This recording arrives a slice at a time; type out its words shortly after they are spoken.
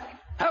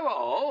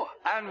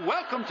and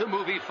welcome to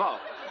Movie Phone.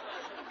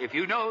 If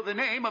you know the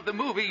name of the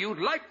movie you'd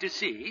like to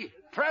see,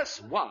 press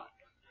 1.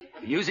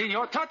 Using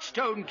your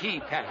touch-tone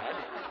keypad,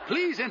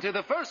 please enter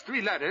the first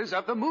 3 letters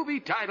of the movie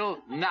title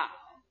now.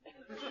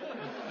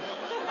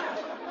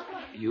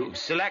 You've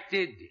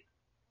selected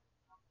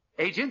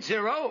Agent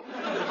Zero.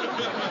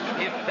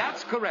 If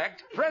that's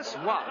correct, press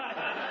 1.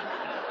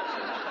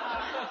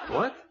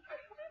 What?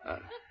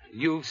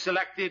 You've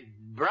selected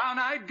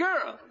Brown-Eyed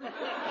Girl.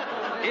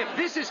 If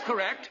this is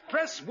correct,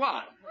 press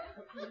 1.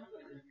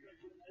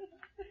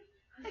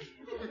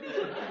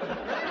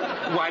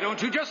 Why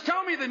don't you just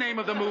tell me the name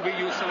of the movie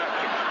you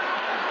selected?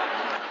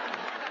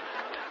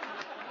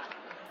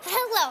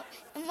 Hello,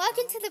 and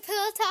welcome to the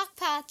Pillow Talk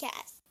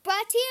Podcast,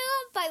 brought to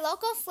you by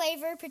Local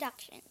Flavor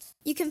Productions.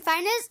 You can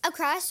find us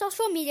across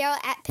social media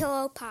at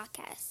Pillow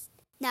Podcast.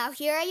 Now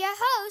here are your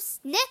hosts,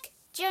 Nick,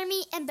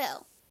 Jeremy, and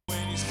Bill.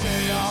 When you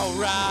say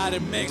alright,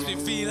 it makes me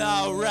feel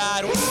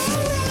alright.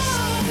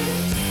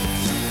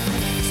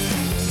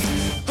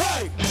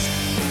 Hey!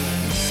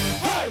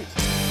 Hey!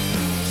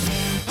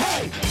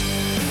 Hey!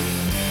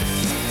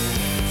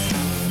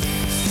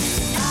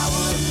 I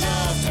would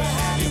love to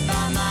have you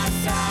by my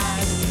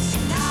side.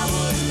 I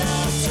would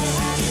love to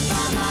have you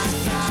by my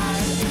side.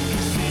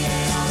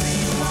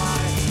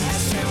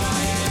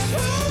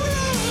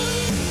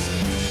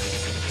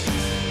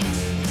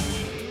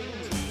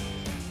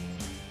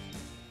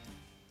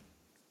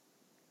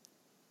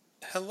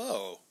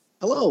 Hello.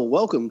 Hello,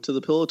 welcome to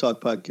the Pillow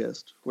Talk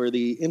Podcast, where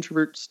the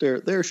introverts stare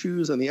at their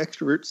shoes and the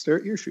extroverts stare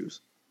at your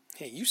shoes.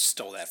 Hey, you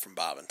stole that from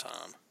Bob and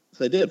Tom.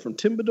 Yes, I did, from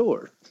Tim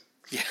Bador.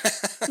 Yeah.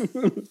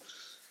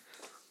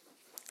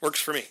 Works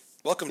for me.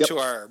 Welcome to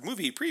our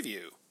movie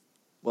preview.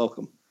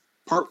 Welcome.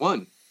 Part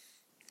 1.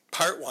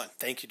 Part 1.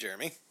 Thank you,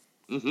 Jeremy.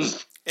 Mm-hmm.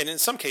 And in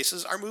some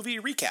cases, our movie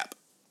recap.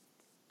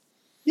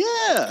 Yeah.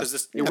 Because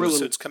this we're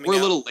episode's coming out. We're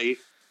a little late.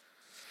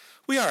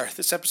 We are.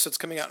 This episode's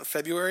coming out in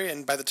February,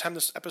 and by the time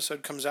this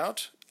episode comes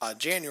out,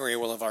 January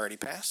will have already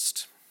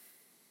passed.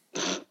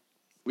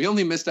 We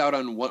only missed out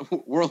on one.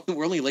 We're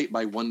only late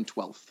by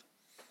 1/12.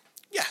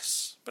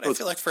 Yes, but I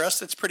feel like for us,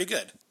 that's pretty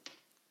good.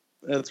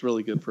 That's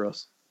really good for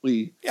us.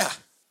 We Yeah.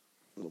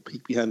 little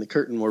peek behind the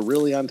curtain. We're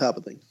really on top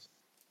of things.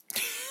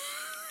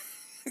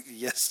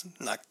 Yes,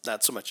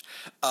 not so much.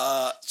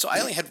 So I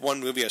only had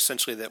one movie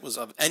essentially that was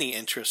of any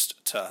interest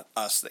to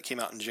us that came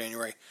out in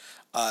January.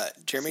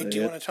 Jeremy, do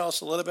you want to tell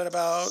us a little bit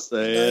about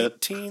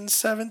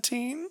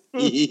 1917?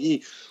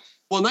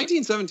 Well,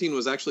 1917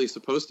 was actually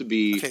supposed to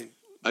be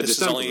a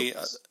December. You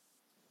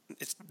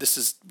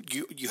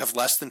have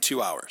less than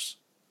 2 hours.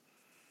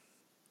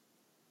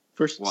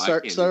 First,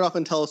 start off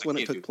and tell us when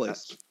it took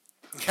place.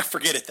 Yeah,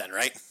 forget it then,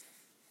 right?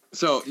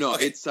 So no,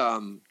 it's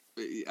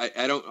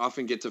I don't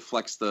often get to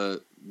flex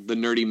the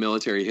nerdy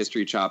military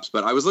history chops,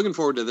 but I was looking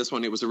forward to this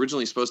one. It was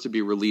originally supposed to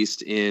be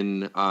released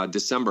in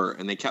December,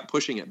 and they kept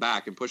pushing it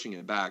back and pushing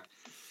it back,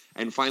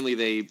 and finally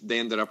they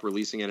ended up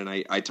releasing it. And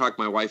I talked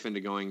my wife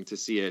into going to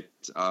see it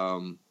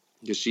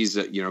because she's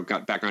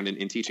got background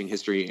in teaching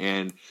history,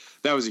 and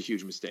that was a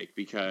huge mistake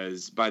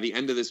because by the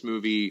end of this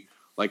movie,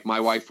 like, my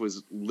wife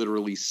was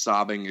literally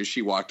sobbing as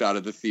she walked out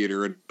of the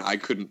theater, and I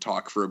couldn't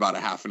talk for about a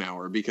half an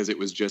hour because it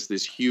was just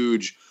this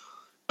huge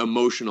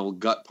emotional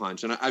gut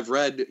punch. And I've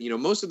read,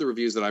 most of the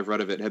reviews that I've read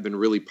of it have been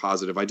really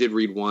positive. I did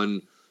read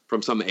one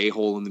from some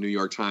a-hole in the New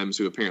York Times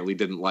who apparently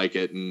didn't like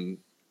it, and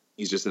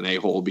he's just an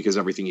a-hole because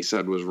everything he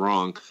said was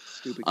wrong.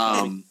 Stupid.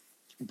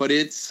 But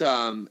it's,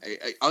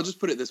 I'll just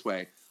put it this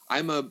way.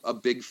 I'm a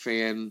big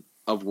fan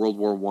of World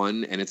War I,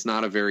 and it's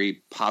not a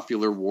very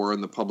popular war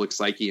in the public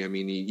psyche. I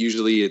mean,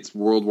 usually it's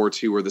World War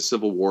II or the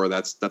Civil War.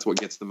 That's what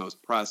gets the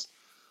most press.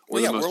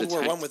 Well, yeah, World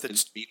War I with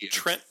its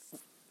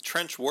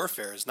trench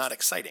warfare is not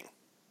exciting.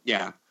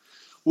 Yeah.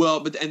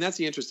 Well, and that's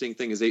the interesting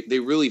thing is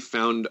they really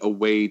found a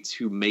way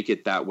to make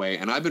it that way.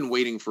 And I've been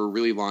waiting for a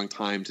really long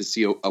time to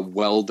see a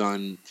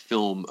well-done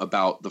film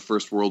about the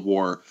First World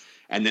War.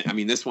 And then, I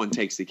mean, this one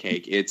takes the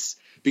cake. It's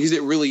because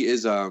it really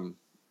is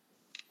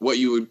what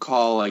you would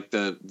call like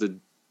the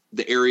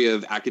area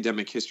of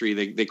academic history.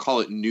 They call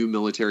it new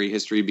military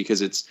history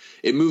because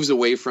it moves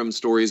away from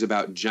stories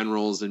about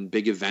generals and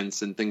big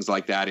events and things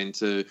like that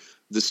into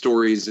the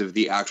stories of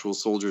the actual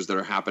soldiers that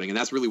are happening. And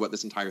that's really what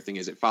this entire thing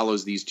is. It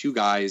follows these two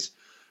guys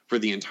for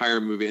the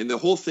entire movie. And the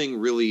whole thing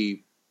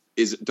really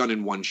is done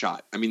in one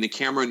shot. I mean, the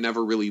camera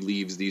never really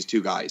leaves these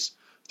two guys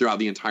throughout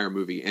the entire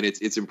movie. And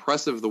it's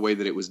impressive the way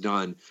that it was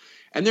done.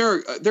 And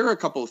there are a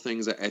couple of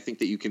things that I think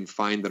that you can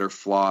find that are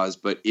flaws,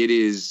 but it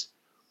is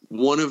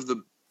one of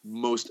the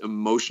most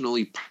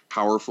emotionally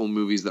powerful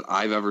movies that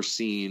I've ever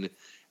seen.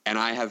 And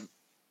I have,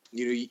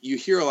 you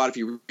hear a lot, if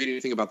you read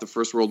anything about the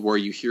First World War,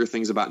 you hear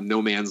things about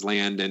no man's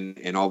land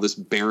and all this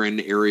barren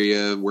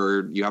area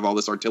where you have all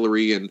this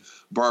artillery and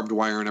barbed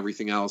wire and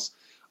everything else.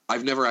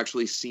 I've never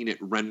actually seen it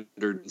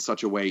rendered in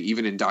such a way,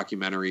 even in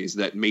documentaries,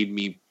 that made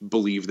me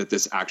believe that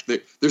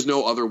there's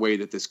no other way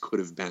that this could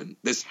have been.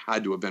 This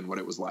had to have been what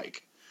it was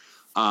like.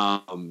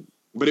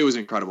 But it was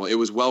incredible. It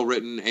was well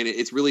written, and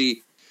it's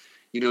really,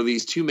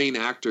 these two main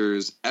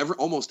actors,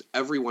 almost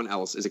everyone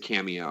else is a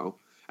cameo.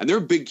 And they're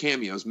big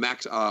cameos.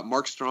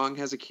 Mark Strong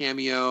has a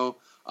cameo.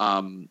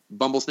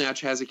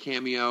 Bumblesnatch has a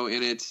cameo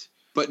in it.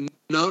 But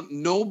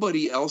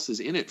nobody else is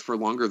in it for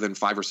longer than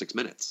 5 or 6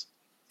 minutes.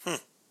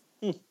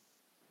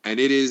 And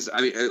it is,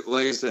 I mean,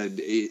 like I said,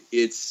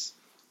 it's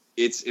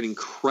an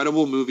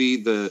incredible movie.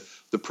 The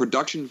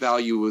production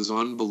value was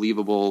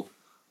unbelievable.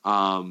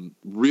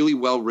 Really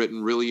well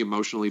written, really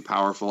emotionally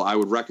powerful. I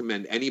would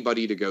recommend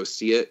anybody to go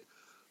see it.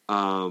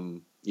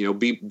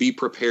 Be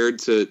prepared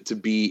to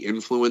be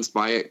influenced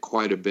by it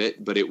quite a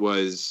bit, but it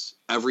was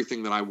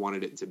everything that I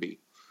wanted it to be.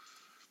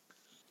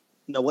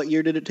 Now, what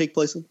year did it take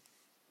place in?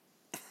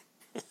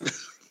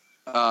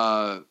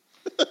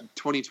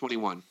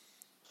 2021.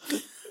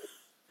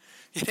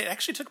 It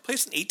actually took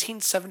place in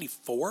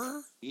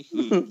 1874?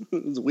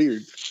 It's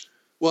weird.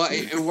 Well,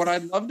 and what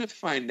I'd love to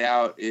find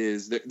out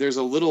is that there's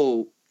a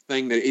little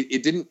thing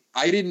that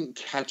I didn't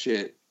catch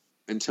it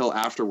until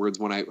afterwards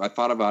when I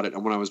thought about it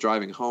and when I was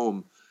driving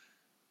home,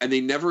 and they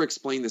never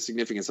explained the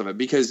significance of it,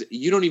 because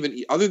you don't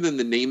even, other than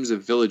the names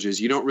of villages,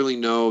 you don't really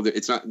know that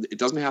it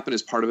doesn't happen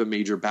as part of a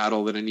major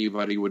battle that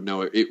anybody would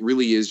know. It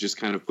really is just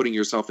kind of putting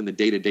yourself in the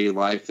day-to-day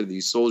life of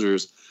these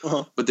soldiers.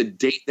 Uh-huh. But the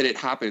date that it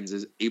happens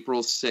is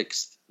April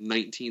 6th,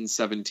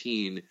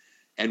 1917.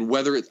 And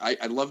whether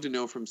I'd love to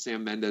know from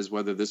Sam Mendes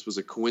whether this was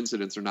a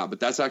coincidence or not,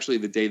 but that's actually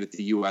the day that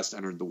the U.S.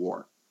 entered the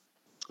war.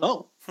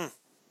 Oh.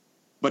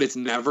 But it's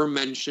never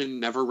mentioned,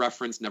 never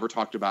referenced, never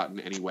talked about in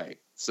any way.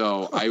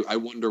 So I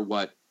wonder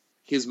what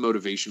his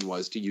motivation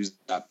was to use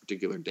that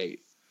particular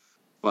date.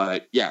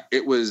 But yeah,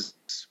 it was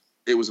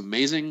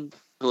amazing.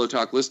 Pillow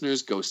Talk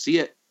listeners, go see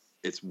it.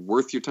 It's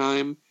worth your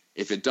time.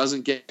 If it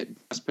doesn't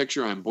get Best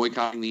Picture, I'm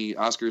boycotting the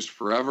Oscars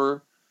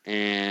forever.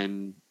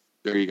 And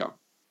there you go.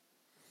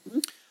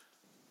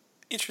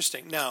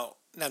 Interesting. Now,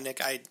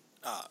 Nick,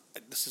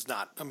 this is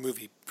not a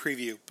movie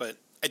preview, but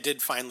I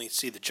did finally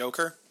see The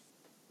Joker.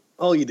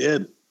 Oh, you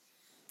did?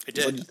 I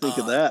did. What did you think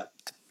of that?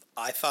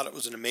 I thought it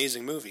was an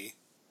amazing movie.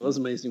 It was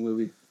an amazing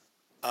movie.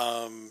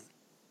 And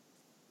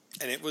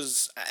it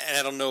was, and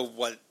I don't know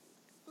what,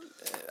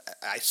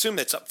 I assume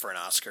it's up for an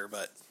Oscar,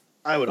 but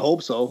I would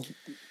hope so.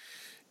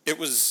 It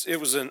was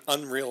an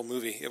unreal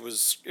movie. It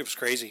was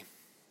crazy.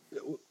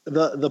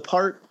 The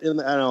part in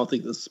I don't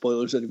think this is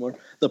spoilers anymore.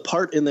 The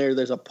part in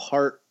there's a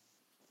part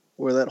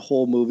where that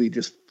whole movie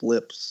just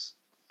flips.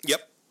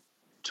 Yep.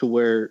 To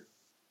where,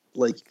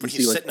 like, you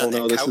see, like, oh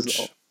no, this is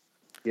all.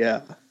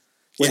 Yeah.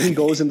 When he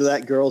goes into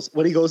that girl's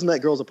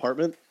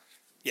apartment.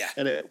 Yeah.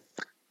 And it.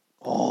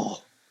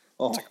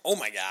 It's like, oh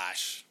my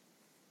gosh.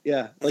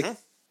 Yeah. Like.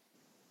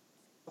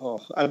 Mm-hmm. Oh,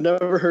 I've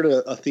never heard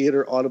a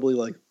theater audibly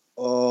like,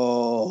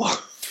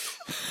 oh.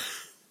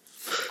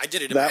 I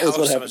did it in my house. That was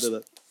what happened to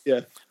that. Yeah.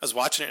 I was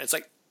watching it and it's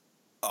like,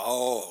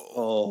 oh.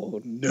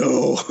 Oh,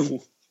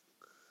 no.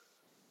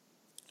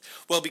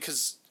 Well,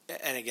 because,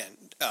 and again,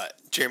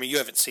 Jeremy, you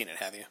haven't seen it,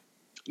 have you?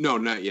 No,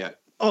 not yet.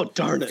 Oh,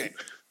 darn it.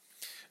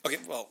 Okay,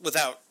 well,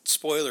 without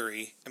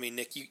spoilery, I mean,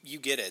 Nick, you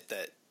get it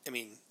that, I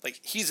mean, like,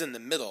 he's in the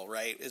middle,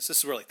 right? This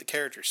is where, like, the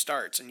character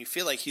starts, and you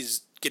feel like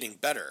he's getting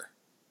better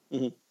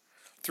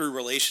through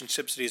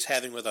relationships that he's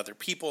having with other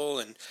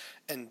people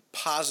and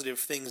positive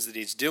things that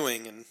he's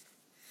doing, and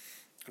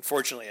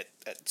unfortunately,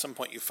 at some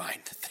point you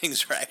find that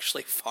things are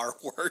actually far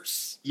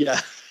worse.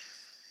 Yeah.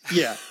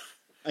 Yeah.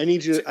 I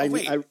need you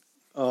to,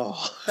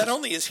 Not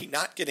only is he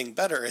not getting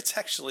better, it's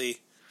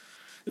actually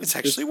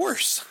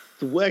worse.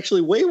 It's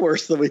actually way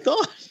worse than we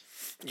thought.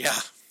 Yeah.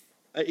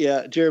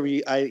 Yeah,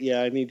 Jeremy,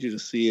 I need you to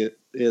see it.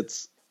 And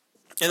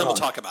then we'll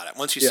talk about it.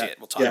 Once you see it,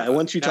 we'll talk about it. Yeah,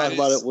 once you talk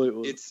about it,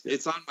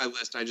 it's on my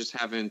list. I just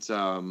haven't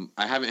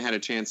had a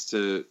chance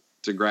to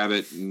grab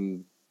it,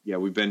 and yeah,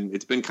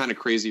 it's been kind of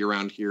crazy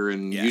around here,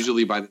 and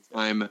usually by the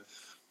time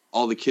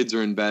all the kids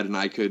are in bed and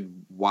I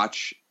could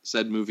watch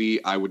said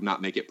movie, I would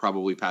not make it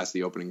probably past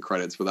the opening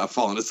credits without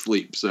falling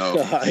asleep. So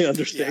I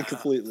understand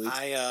completely.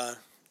 I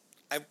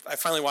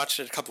finally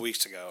watched it a couple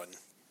weeks ago, and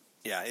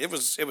yeah, it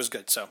was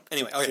good. So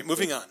anyway, okay,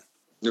 moving on.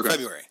 Okay.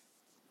 February.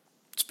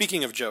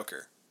 Speaking of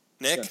Joker,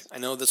 Nick, yes. I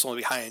know this will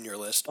be high on your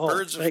list.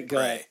 Birds of Prey.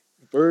 God.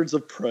 Birds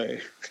of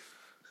Prey.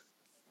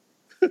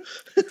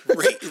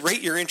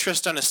 rate your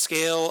interest on a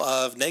scale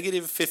of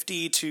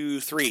 -50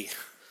 to 3.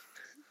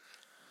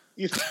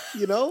 You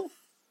know,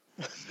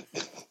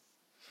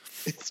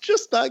 it's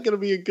just not going to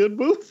be a good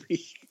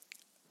movie.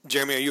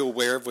 Jeremy, are you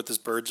aware of what this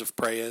Birds of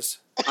Prey is?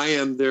 I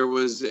am. There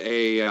was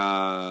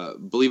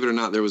believe it or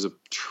not, there was a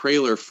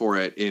trailer for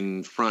it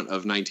in front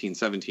of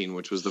 1917,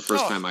 which was the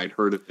first time I'd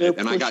heard of it.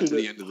 And I got to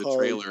the end of the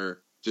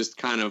trailer just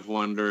kind of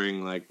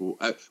wondering, like,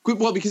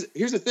 well, because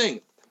here's the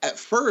thing. At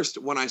first,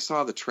 when I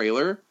saw the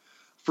trailer,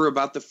 for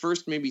about the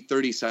first maybe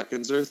 30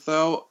 seconds or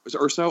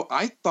so,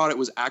 I thought it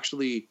was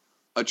actually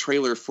a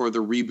trailer for the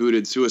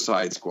rebooted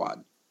Suicide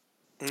Squad.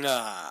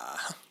 Nah.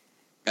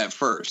 At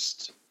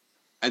first.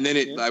 And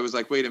then I was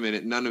like, wait a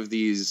minute, none of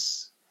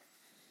these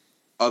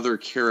other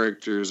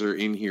characters are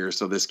in here,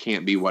 so this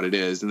can't be what it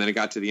is. And then it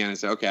got to the end and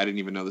said, okay, I didn't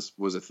even know this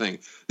was a thing.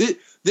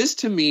 This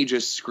to me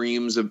just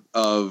screams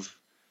of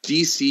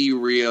DC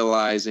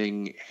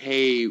realizing,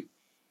 hey,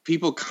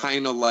 people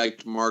kind of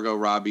liked Margot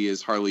Robbie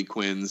as Harley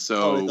Quinn,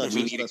 so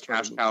we need a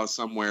cash cow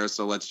somewhere.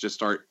 So let's just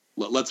start.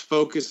 Let's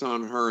focus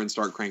on her and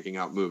start cranking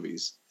out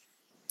movies.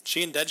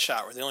 She and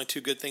Deadshot were the only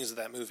two good things of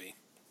that movie.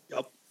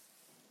 Yep.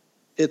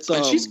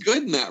 And she's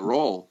good in that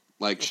role.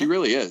 Like, she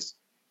really is.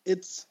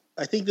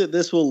 I think that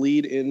this will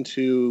lead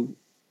into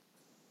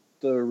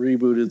the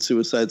rebooted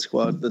Suicide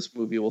Squad. This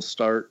movie will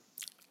start.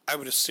 I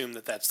would assume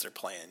that that's their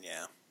plan,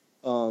 yeah.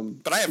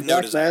 But I have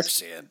no desire to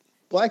see it.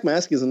 Black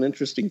Mask is an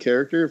interesting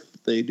character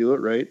if they do it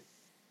right.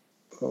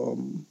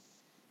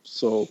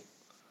 So,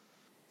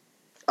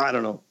 I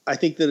don't know. I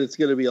think that it's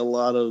going to be a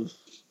lot of...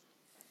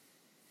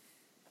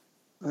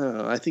 I don't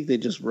know. I think they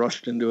just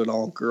rushed into an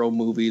all-girl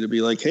movie to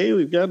be like, hey,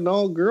 we've got an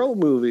all-girl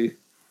movie.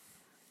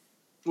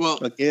 Well,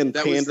 again,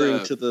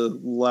 pandering to the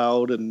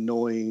loud,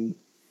 annoying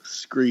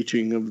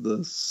screeching of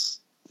this.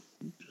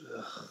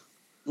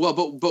 Well,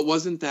 but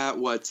wasn't that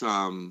what,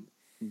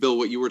 Bill,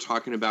 what you were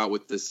talking about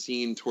with the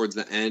scene towards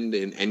the end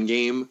in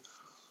Endgame,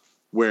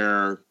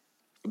 where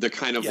the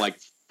kind of like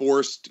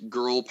forced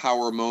girl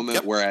power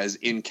moment, whereas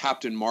in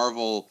Captain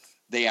Marvel,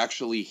 they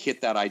actually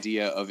hit that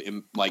idea of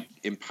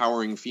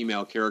empowering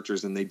female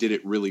characters, and they did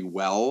it really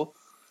well.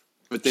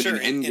 But then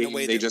in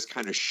Endgame, they just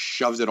kind of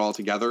shoved it all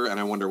together, and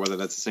I wonder whether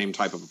that's the same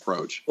type of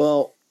approach.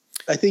 Well,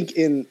 I think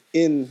in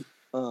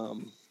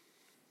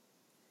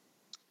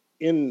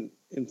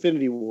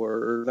Infinity War,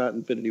 or not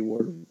Infinity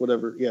War,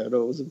 whatever. Yeah,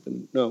 no, it was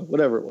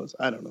whatever it was.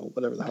 I don't know,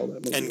 whatever the hell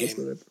that movie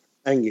was.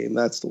 Endgame,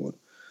 that's the one.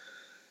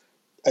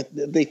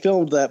 They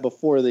filmed that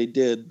before they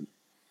did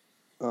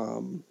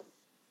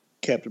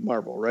Captain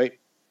Marvel, right?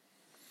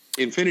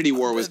 Infinity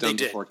War was done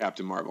before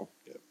Captain Marvel.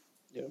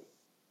 Yeah.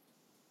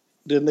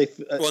 Didn't they?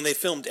 Well, they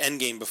filmed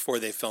Endgame before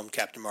they filmed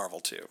Captain Marvel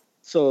too.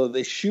 So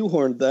they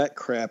shoehorned that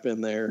crap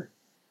in there,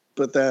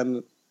 but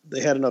then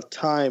they had enough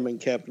time in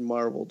Captain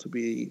Marvel to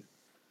be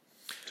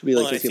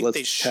like, okay, let's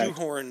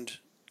shoehorned.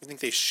 I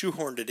think they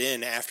shoehorned it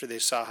in after they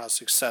saw how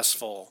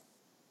successful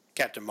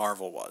Captain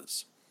Marvel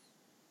was.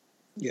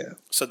 Yeah.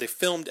 So they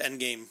filmed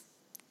Endgame.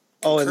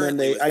 Oh, and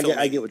then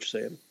I get what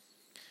you're saying.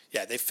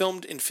 Yeah, they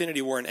filmed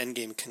Infinity War and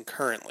Endgame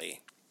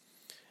concurrently,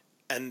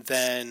 and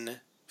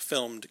then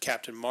filmed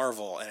Captain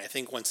Marvel. And I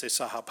think once they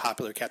saw how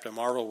popular Captain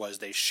Marvel was,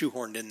 they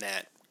shoehorned in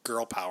that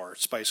girl power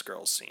Spice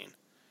Girls scene.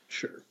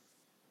 Sure.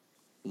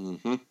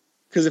 Mm-hmm.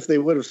 Because if they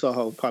would have saw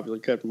how popular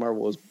Captain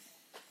Marvel was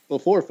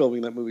before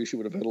filming that movie, she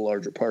would have had a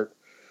larger part.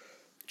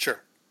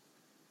 Sure.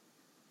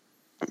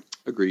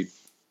 Agreed.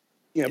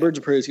 Yeah, Birds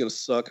of Prey is going to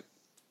suck.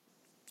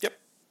 Yep.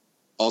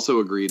 Also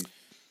agreed.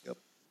 Yep.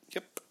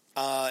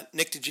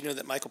 Nick, did you know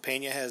that Michael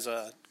Pena has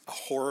a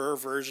horror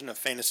version of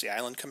Fantasy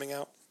Island coming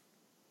out?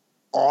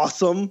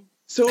 Awesome.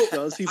 So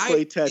does he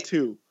play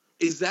Tattoo?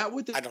 Is that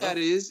what that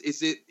is?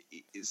 Is it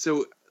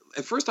so?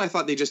 At first, I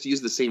thought they just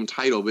used the same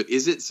title, but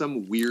is it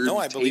some weird? No,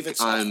 I believe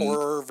it's a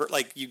horror,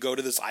 like you go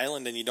to this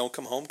island and you don't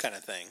come home kind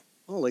of thing.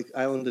 Oh, like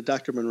Island of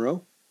Dr.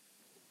 Moreau?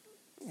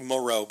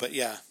 But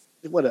yeah.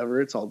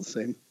 Whatever, it's all the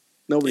same.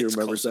 Nobody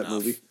remembers that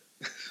movie.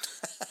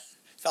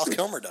 Val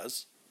Kilmer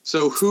does.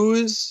 So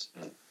who's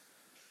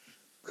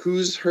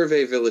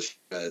Hervé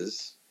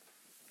Villechaize?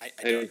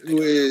 And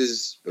who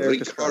is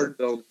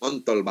Ricardo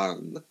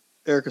Montalban?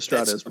 Eric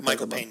Estrada is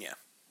Michael Pena.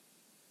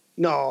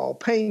 No,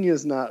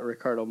 Pena's not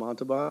Ricardo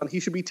Montalban. He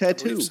should be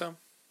Tattoo. I believe so.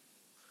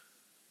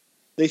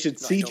 They should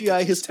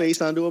CGI his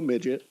face onto a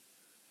midget.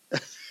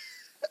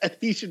 And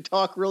he should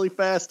talk really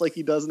fast like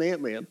he does in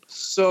Ant-Man.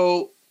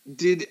 So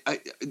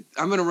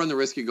I'm going to run the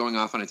risk of going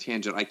off on a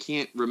tangent. I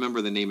can't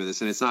remember the name of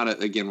this, and it's not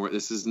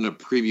this isn't a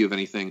preview of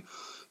anything.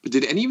 But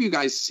did any of you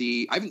guys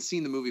see? I haven't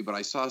seen the movie, but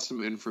I saw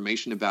some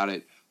information about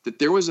it. That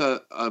there was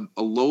a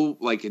low,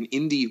 like an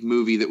indie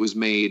movie that was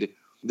made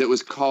that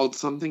was called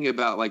something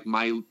about like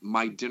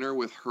my dinner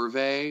with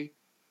Hervé,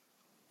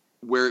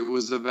 where it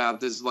was about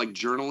this like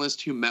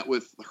journalist who met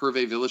with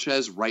Hervé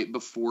Villechaize right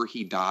before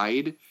he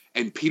died,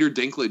 and Peter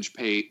Dinklage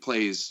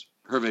plays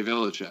Hervé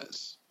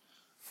Villechaize.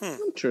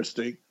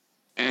 Interesting.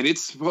 And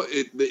it's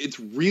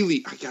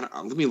really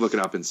let me look it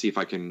up and see if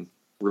I can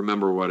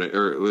remember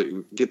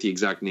or get the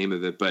exact name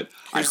of it. But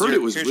I heard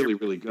it was really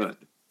really good.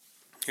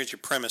 Here's your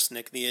premise,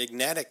 Nick. The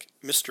enigmatic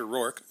Mr.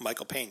 Rourke,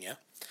 Michael Pena,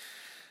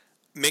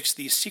 makes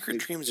the secret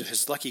dreams of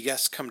his lucky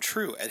guests come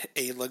true at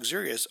a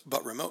luxurious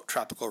but remote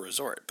tropical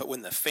resort. But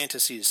when the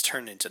fantasies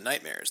turn into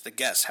nightmares, the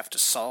guests have to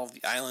solve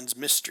the island's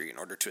mystery in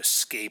order to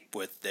escape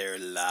with their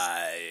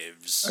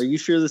lives. Are you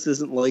sure this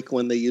isn't like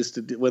when they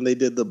when they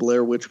did the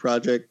Blair Witch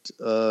Project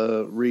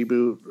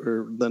reboot,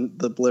 or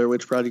the Blair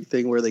Witch Project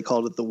thing where they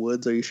called it The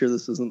Woods? Are you sure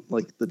this isn't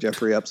like the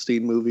Jeffrey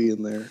Epstein movie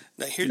in there?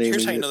 Now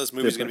here's how you know this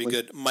movie's going to be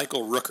good.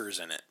 Michael Rooker's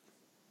in it.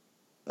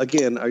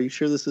 Again, are you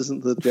sure this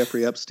isn't the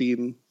Jeffrey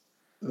Epstein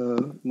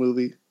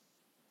movie?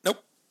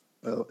 Nope.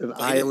 An island.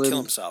 He didn't kill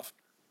himself.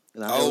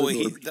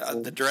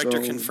 The director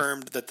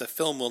confirmed that the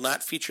film will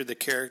not feature the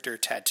character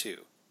Tattoo.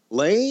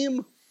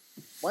 Lame.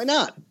 Why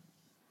not?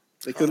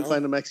 They couldn't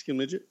find a Mexican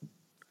midget.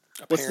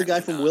 Apparently what's the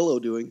guy from Willow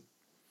doing?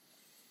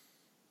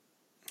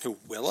 Who,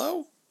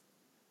 Willow?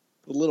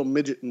 The little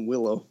midget in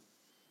Willow.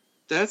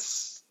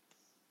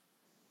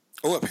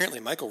 Oh, apparently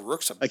Michael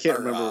Rourke's I can't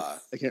remember.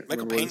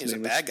 Michael Payne is a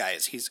bad guy.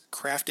 He's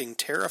crafting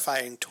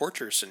terrifying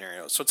torture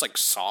scenarios. So it's like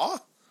Saw?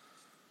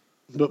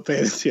 But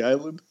Fantasy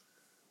Island.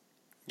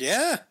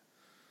 Yeah.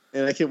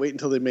 And I can't wait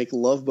until they make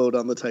Love Boat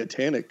on the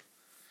Titanic.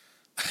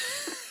 I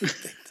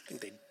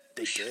think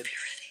they did.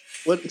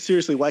 What?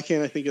 Seriously, why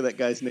can't I think of that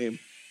guy's name?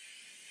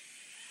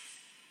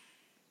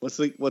 What's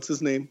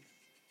his name?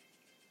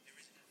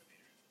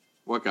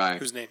 What guy?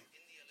 Whose name?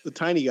 The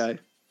tiny guy.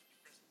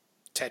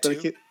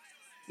 Tattoo?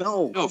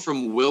 No,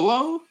 from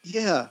Willow?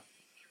 Yeah.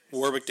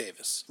 Warwick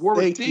Davis.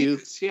 Thank you.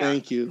 Yeah.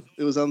 Thank you.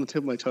 It was on the tip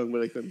of my tongue,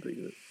 but I couldn't think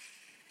of it.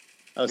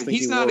 I was thinking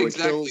he's not Warwick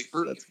exactly Hills.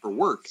 hurt for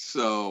work,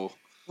 so...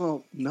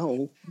 Well,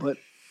 no, but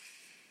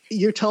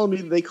you're telling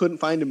me they couldn't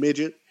find a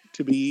midget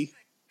to be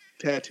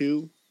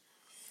Tattoo?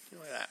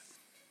 Look at that.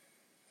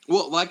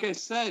 Well, like I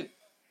said,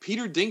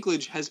 Peter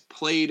Dinklage has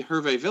played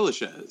Hervé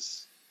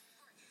Villechaize.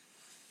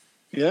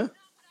 Yeah.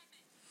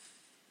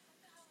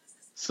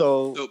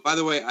 So, by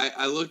the way,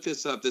 I looked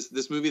this up.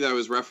 This movie that I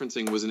was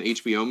referencing was an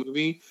HBO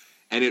movie,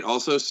 and it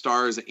also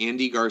stars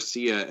Andy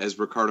Garcia as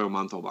Ricardo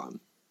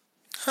Montalban.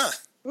 Huh.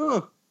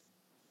 Oh.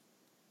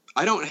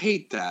 I don't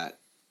hate that.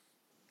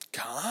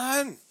 Come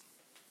on.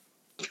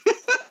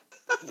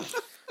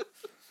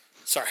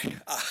 Sorry.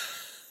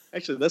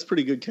 Actually, that's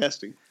pretty good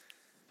casting.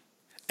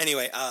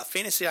 Anyway,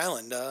 Fantasy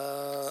Island.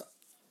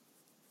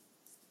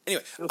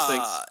 Anyway,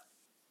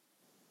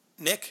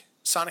 Nick,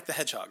 Sonic the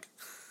Hedgehog.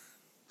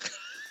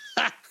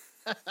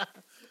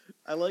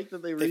 I like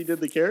that they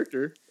redid the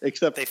character,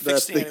 except that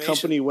the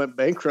company went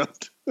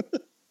bankrupt.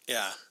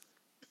 Yeah.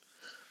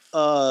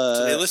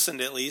 So they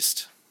listened at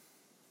least.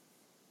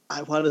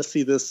 I want to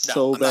see this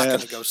so bad. I'm not going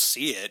to go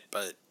see it,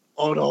 but...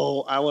 Oh,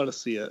 no. I want to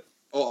see it.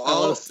 I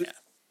want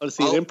to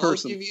see it in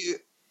person.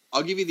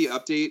 I'll give you the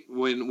update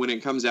when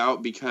it comes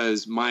out,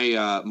 because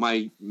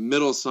my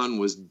middle son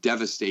was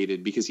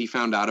devastated because he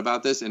found out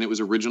about this, and it was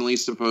originally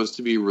supposed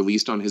to be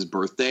released on his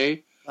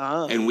birthday.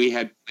 And we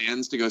had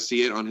plans to go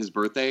see it on his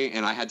birthday,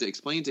 and I had to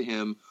explain to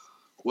him,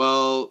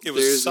 well,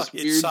 there's this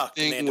weird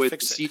thing with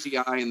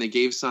CGI, and they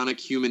gave Sonic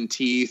human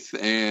teeth,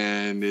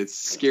 and it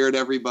scared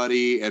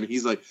everybody. And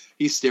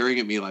he's staring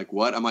at me like,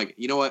 what? I'm like,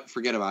 you know what?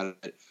 Forget about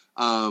it.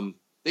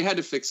 They had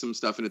to fix some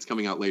stuff, and it's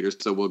coming out later,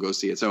 so we'll go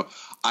see it. So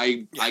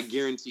I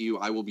guarantee you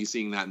I will be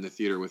seeing that in the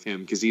theater with him,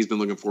 because he's been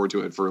looking forward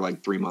to it for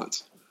like 3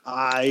 months.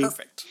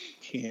 Perfect.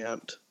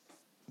 Can't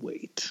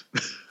wait.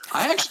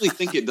 I actually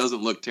think it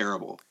doesn't look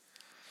terrible.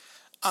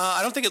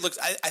 I don't think it looks...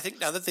 I think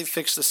now that they've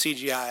fixed the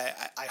CGI,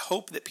 I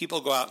hope that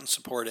people go out and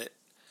support it,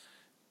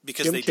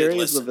 because Jim they Carrey did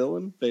listen. Is the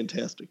villain?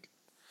 Fantastic.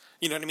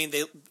 You know what I mean?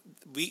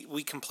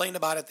 We complained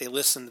about it. They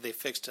listened. They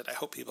fixed it. I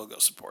hope people go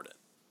support it.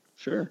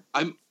 Sure.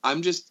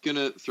 I'm just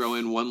gonna throw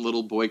in one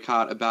little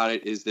boycott about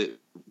it, is that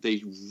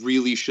they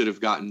really should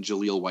have gotten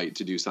Jaleel White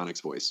to do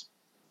Sonic's voice.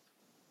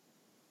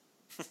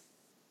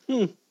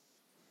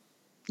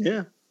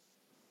 Yeah.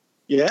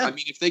 Yeah. I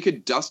mean, if they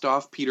could dust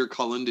off Peter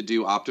Cullen to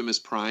do Optimus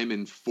Prime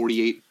in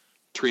 48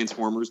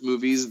 Transformers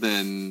movies,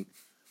 then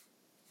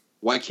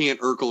why can't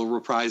Urkel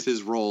reprise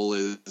his role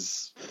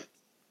as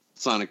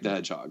Sonic the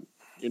Hedgehog?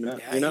 You're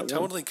not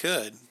totally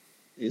could.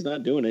 He's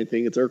not doing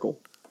anything. It's Urkel.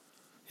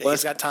 Yeah,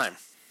 he's got time.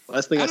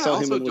 Last thing I saw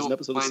him in was an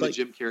episode of Psych. I don't mind the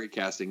Jim Carrey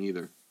casting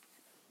either.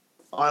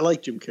 Oh, I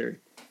like Jim Carrey.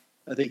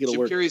 I think it'll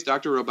work. Jim Carrey's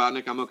Dr.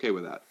 Robotnik. I'm okay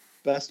with that.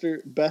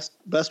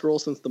 Best role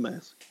since The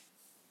Mask.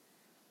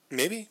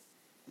 Maybe.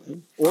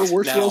 Or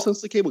worst role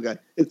since The Cable Guy.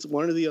 It's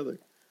one or the other.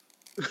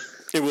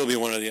 It will be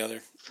one or the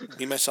other.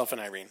 Me, myself,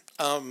 and Irene.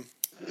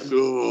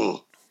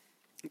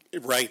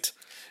 Right.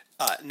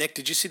 Nick,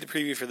 did you see the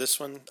preview for this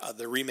one?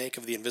 The remake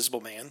of The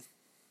Invisible Man?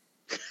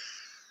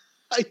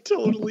 I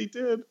totally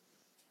did.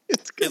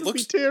 It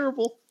looks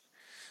terrible.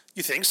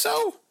 You think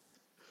so?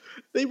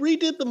 They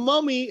redid The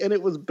Mummy, and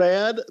it was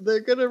bad. They're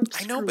going to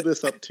screw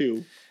this up,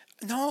 too.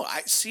 No,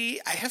 I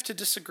have to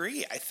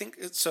disagree. I think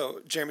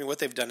so. Jeremy, what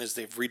they've done is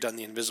they've redone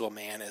The Invisible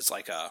Man as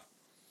like a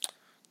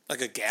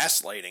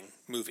gaslighting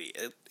movie.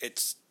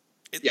 It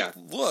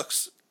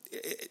looks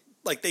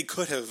like they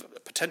could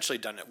have potentially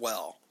done it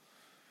well.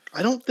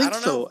 I don't think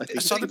so. I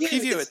saw the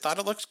preview. I thought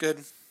it looks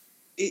good.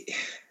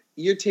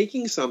 You're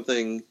taking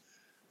something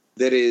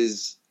that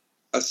is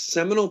a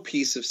seminal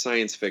piece of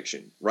science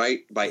fiction, right,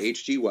 by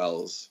H.G.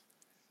 Wells,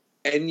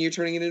 and you're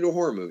turning it into a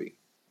horror movie.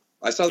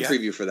 I saw the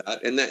preview for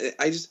that, and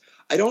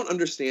I don't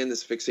understand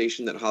this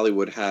fixation that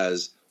Hollywood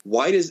has.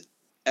 Why does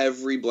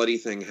every bloody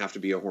thing have to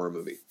be a horror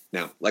movie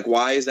now? Like,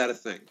 why is that a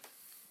thing?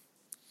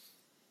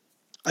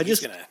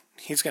 He's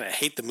gonna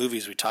hate the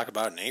movies we talk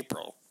about in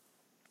April.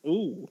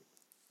 Ooh,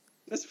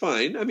 that's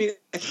fine. I mean,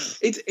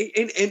 it's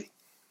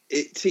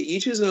to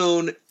each his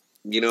own.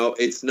 You know,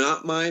 it's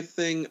not my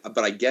thing, but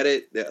I get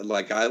it.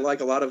 Like, I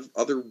like a lot of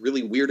other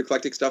really weird,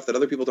 eclectic stuff that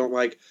other people don't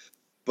like,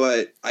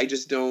 but I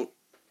just don't.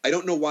 I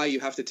don't know why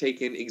you have to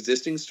take an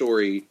existing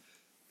story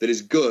that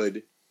is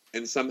good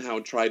and somehow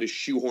try to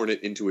shoehorn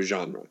it into a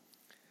genre.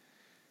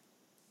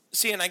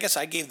 See, and I guess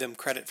I gave them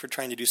credit for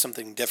trying to do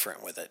something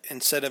different with it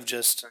instead of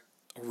just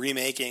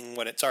remaking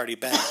what it's already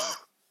been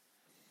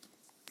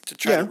to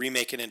try to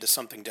remake it into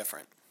something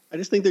different. I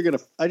just think they're gonna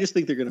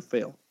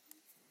fail.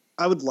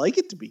 I would like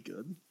it to be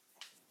good.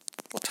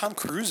 Well, Tom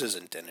Cruise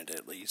isn't in it,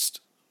 at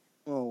least.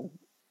 Well,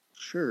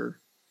 sure,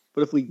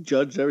 but if we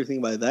judged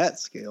everything by that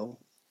scale,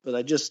 but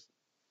I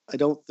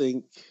don't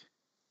think.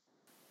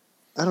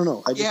 I don't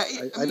know. I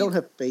don't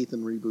have faith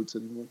in reboots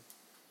anymore.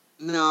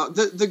 No,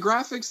 the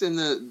graphics and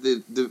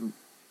the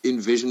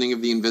envisioning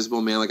of the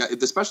Invisible Man, like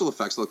the special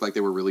effects look like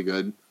they were really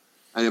good,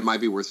 and it might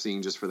be worth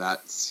seeing just for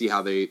that. See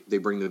how they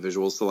bring the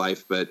visuals to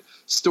life. But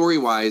story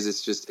wise,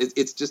 it's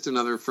just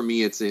another, for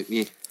me. It's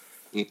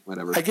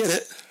whatever. I get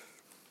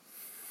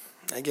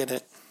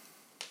it.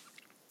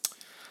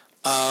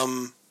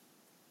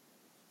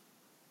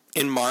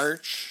 In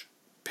March,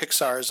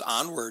 Pixar's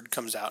Onward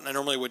comes out, and I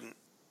normally wouldn't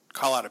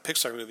call out a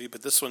Pixar movie,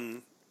 but this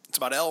one, it's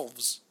about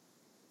elves.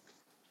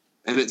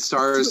 And it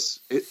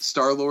stars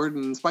Star-Lord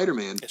and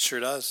Spider-Man. It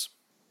sure does.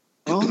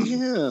 Oh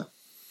yeah,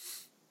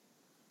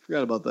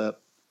 forgot about that.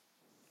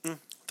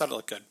 Thought it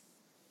looked good.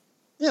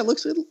 Yeah, it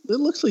looks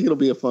like it'll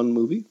be a fun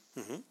movie.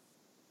 Mm-hmm.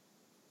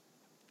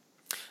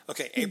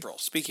 Okay, April.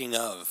 Speaking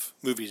of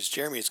movies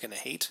Jeremy is going to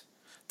hate,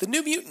 The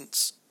New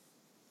Mutants.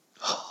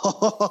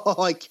 Oh,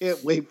 I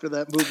can't wait for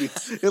that movie.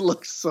 It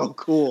looks so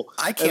cool.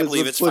 I can't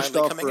believe it's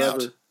finally coming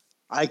out.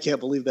 I can't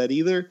believe that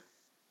either.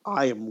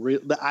 I am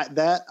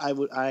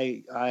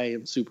I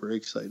am super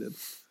excited.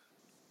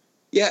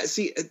 Yeah,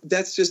 see,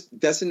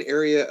 that's an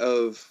area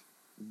of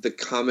the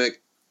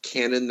comic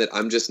canon that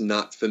I'm just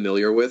not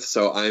familiar with,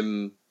 so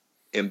I'm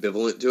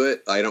ambivalent to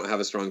it. I don't have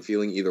a strong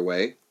feeling either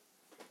way.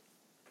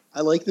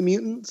 I like the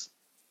mutants.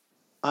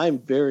 I'm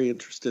very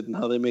interested in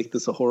how they make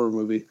this a horror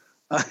movie.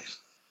 I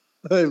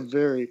am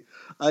very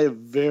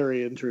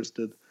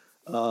interested.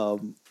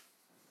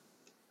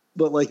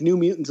 But like New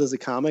Mutants as a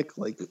comic,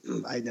 like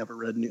I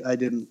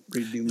didn't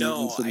read New Mutants.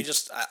 No, I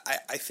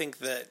think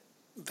that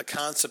the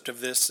concept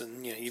of this,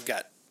 and you've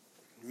got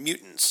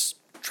mutants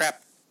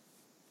trapped,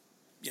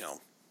 in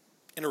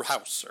a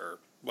house or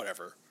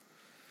whatever.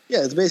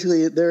 Yeah, it's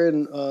basically they're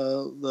in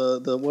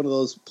the one of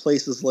those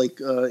places like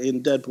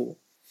in Deadpool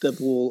 2,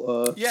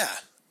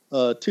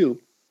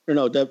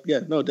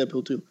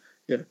 Deadpool 2,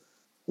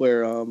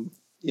 where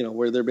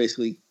where they're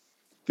basically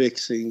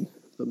fixing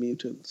the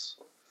mutants.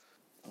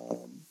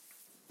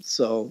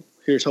 So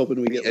here's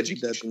hoping we get like a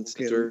Deadpool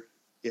cameo.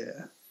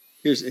 Yeah,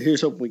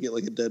 here's hoping we get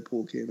like a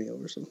Deadpool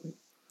cameo or something.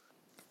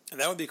 And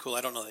that would be cool.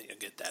 I don't know that you'll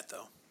get that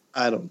though.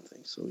 I don't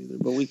think so either,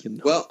 but we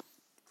can.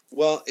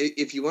 Well,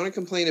 if you want to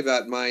complain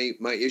about my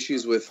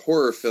issues with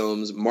horror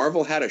films,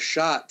 Marvel had a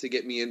shot to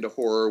get me into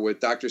horror with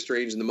Doctor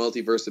Strange and the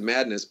Multiverse of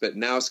Madness, but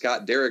now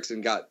Scott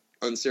Derrickson got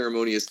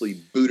unceremoniously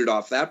booted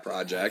off that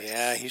project.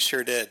 Yeah, he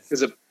sure did.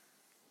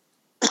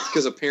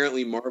 Because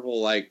apparently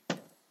Marvel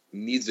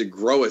needs to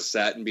grow a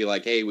set and be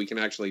like, hey, we can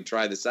actually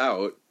try this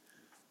out.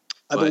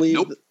 I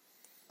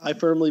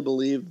firmly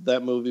believe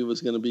that movie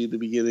was going to be the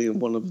beginning of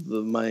one of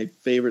my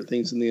favorite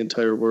things in the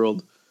entire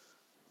world,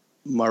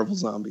 Marvel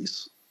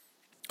Zombies.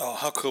 Oh,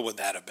 how cool would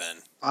that have been?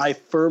 I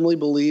firmly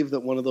believe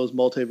that one of those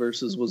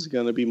multiverses was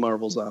going to be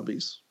Marvel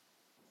Zombies.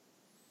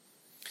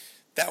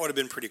 That would have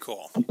been pretty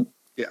cool.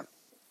 Yeah.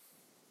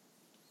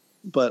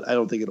 But I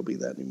don't think it'll be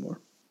that anymore.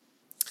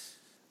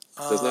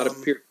 Does not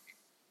appear.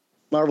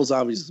 Marvel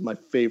Zombies is my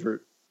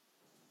favorite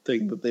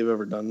thing that they've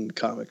ever done in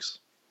comics.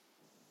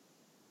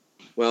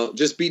 Well,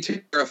 just be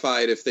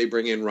terrified if they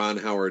bring in Ron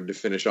Howard to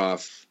finish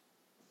off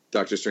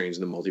Doctor Strange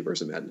and the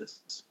Multiverse of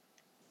Madness.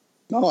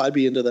 No, I'd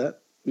be into that.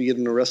 We get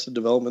an Arrested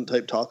Development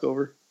type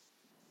talkover.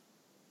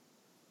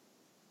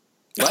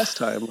 Last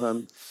time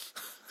on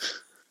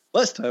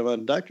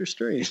Doctor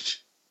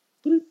Strange.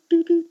 Yeah,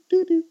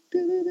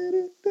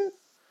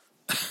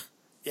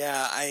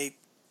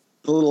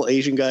 the little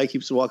Asian guy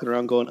keeps walking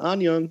around going,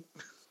 Annyeong.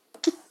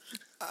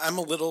 I'm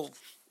a little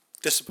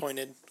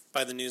disappointed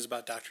by the news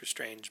about Doctor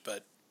Strange,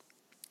 but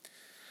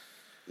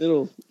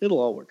it'll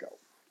all work out.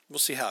 We'll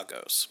see how it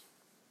goes.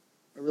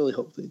 I really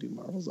hope they do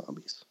Marvel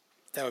Zombies.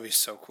 That would be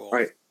so cool. All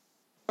right.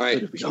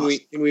 Can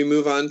we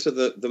move on to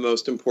the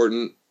most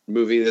important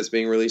movie that's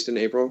being released in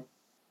April?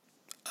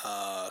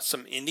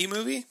 Some indie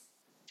movie?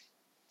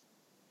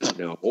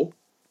 No.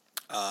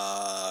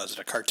 Is it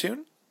a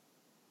cartoon?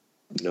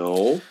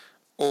 No.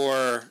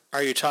 Or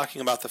are you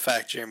talking about the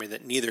fact, Jeremy,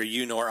 that neither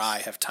you nor I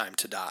have time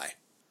to die?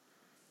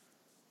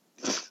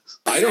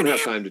 I don't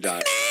have time to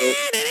die.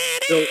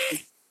 So,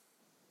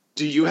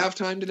 do you have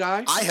time to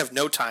die? I have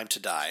no time to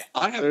die.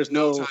 I have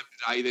no time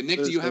to die either.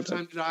 Nick, do you have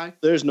time to die?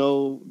 There's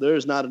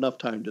not enough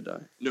time to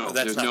die. No,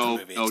 that's not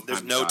the movie.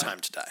 There's no time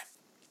to die.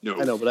 No.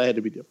 I know, but I had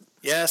to be different.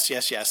 Yes.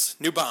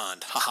 New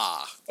Bond.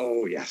 Haha.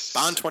 Oh, yes.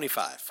 Bond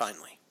 25,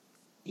 finally.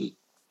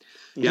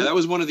 Yeah, that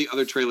was one of the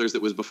other trailers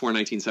that was before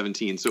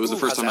 1917. So it was the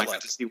first time I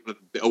got to see one of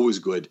the... Oh, it was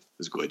good. It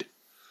was good.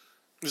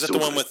 Was that the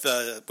one with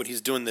when he's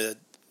doing the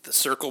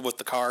circle with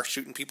the car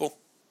shooting people?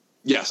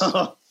 Yes.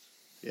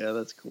 Yeah,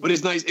 that's cool. But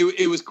it's nice.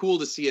 It was cool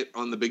to see it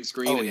on the big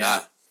screen and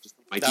not just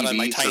my TV. On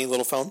my tiny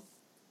little phone?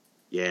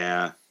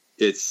 Yeah.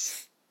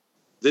 This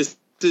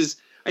is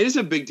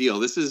a big deal.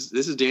 This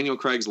is Daniel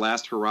Craig's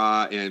last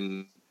hurrah,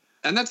 and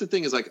that's the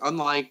thing is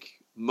unlike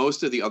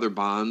most of the other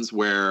Bonds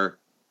where,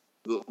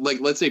 like,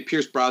 let's say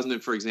Pierce Brosnan,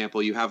 for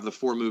example, you have the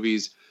 4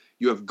 movies,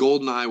 you have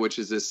GoldenEye, which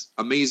is this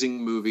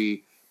amazing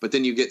movie, but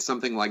then you get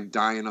something like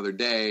Die Another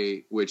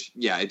Day, which,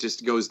 it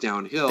just goes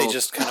downhill. They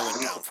just kind of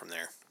went down from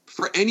there.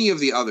 For any of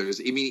the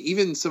others, I mean,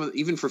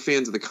 even for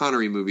fans of the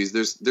Connery movies,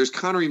 there's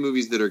Connery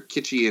movies that are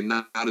kitschy and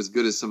not as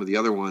good as some of the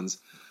other ones.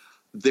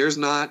 There's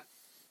not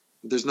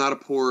a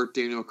poor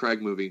Daniel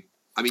Craig movie.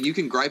 I mean, you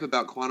can gripe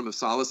about Quantum of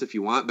Solace if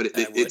you want, but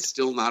it's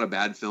still not a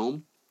bad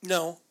film.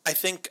 No, I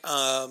think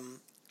I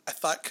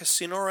thought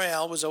Casino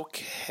Royale was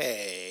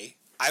okay.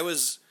 I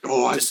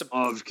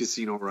love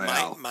Casino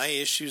Royale. My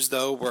issues,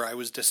 though, were I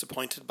was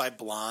disappointed by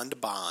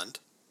Blonde Bond.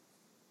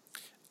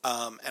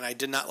 And I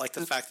did not like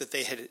the fact that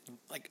they had,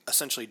 like,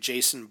 essentially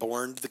Jason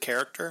Bourne the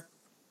character.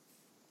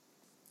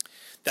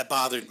 That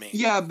bothered me.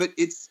 Yeah, but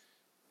it's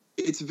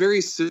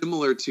very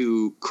similar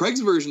to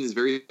Craig's version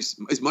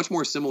is much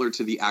more similar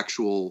to the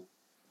actual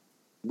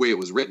way it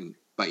was written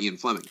by Ian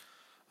Fleming.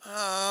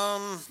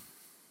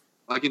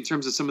 Like in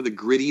terms of some of the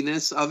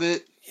grittiness of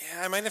it.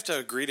 Yeah, I might have to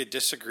agree to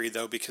disagree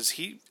though, because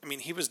he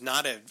was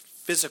not a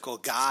physical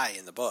guy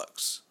in the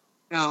books.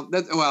 No,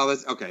 that's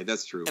okay.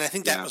 That's true. And I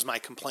think that was my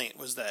complaint,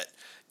 was that,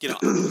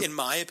 in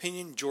my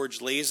opinion, George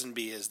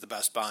Lazenby is the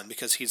best Bond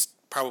because he's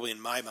probably,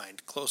 in my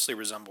mind, closely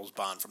resembles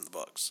Bond from the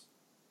books.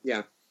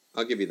 Yeah,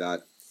 I'll give you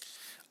that.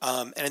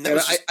 I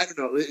don't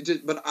know,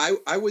 but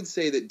I would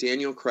say that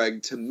Daniel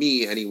Craig, to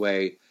me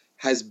anyway,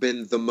 has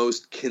been the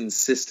most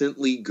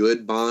consistently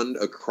good Bond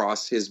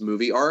across his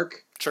movie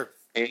arc. Sure.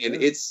 And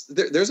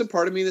there's a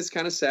part of me that's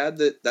kind of sad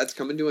that that's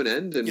coming to an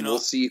end, and we'll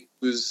see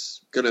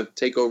who's going to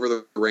take over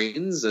the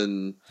reins.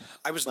 And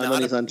my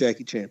money's on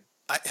Jackie Chan.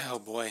 Oh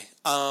boy.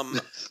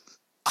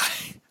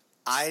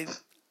 I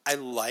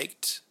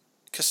liked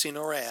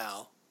Casino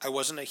Royale. I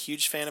wasn't a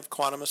huge fan of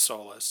Quantum of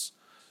Solace,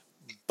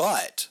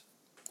 but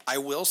I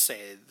will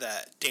say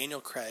that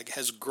Daniel Craig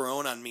has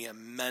grown on me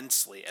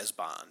immensely as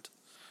Bond.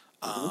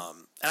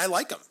 And I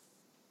like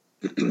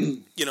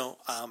him.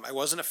 I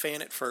wasn't a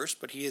fan at first,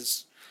 but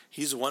he's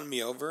won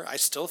me over. I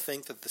still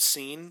think that the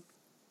scene,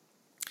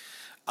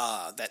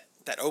 that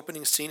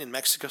opening scene in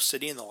Mexico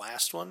City in the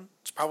last one,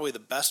 it's probably the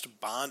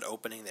best Bond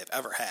opening they've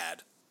ever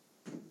had.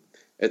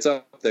 It's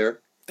up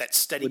there. That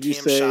steady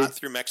cam shot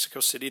through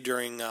Mexico City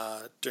during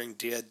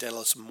Dia de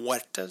los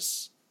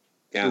Muertos.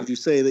 Yeah. Would you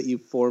say that you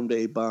formed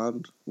a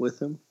bond with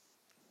him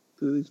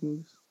through these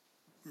movies?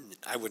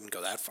 I wouldn't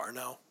go that far,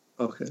 no.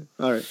 Okay,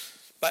 all right.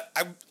 But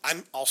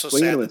I'm also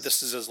sad that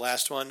this is his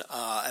last one,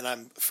 and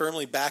I'm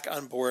firmly back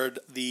on board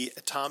the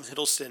Tom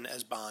Hiddleston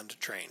as Bond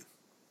train.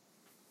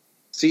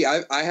 See,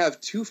 I have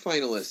 2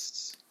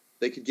 finalists.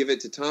 They could give it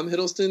to Tom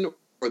Hiddleston,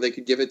 or they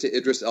could give it to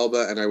Idris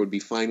Elba, and I would be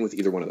fine with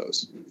either one of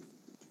those.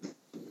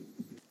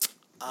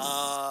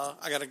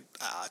 I got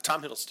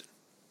Tom Hiddleston.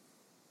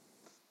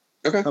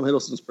 Okay, Tom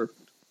Hiddleston's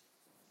perfect.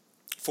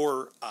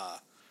 For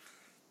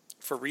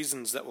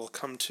reasons that will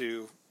come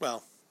to,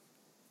 well,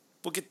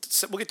 we'll get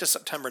to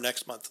September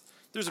next month.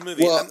 There's a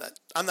movie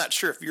I'm not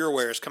sure if you're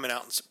aware is coming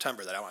out in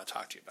September that I want to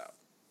talk to you about.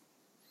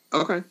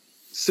 Okay.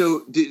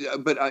 So,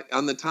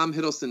 on the Tom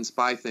Hiddleston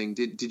spy thing,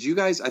 did you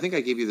guys? I think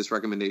I gave you this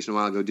recommendation a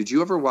while ago. Did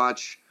you ever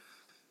watch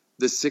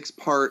the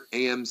 6-part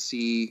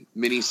AMC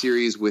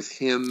miniseries with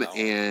him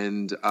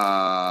and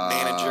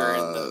Manager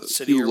in the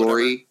City Hugh or whatever?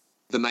 Laurie,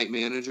 The Night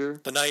Manager?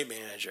 The Night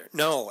Manager.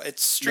 No,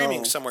 it's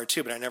streaming somewhere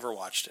too, but I never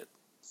watched it.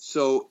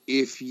 So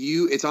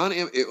it's on,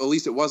 at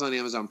least it was on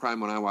Amazon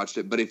Prime when I watched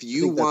it. But if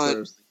you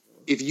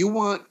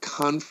want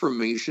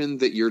confirmation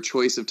that your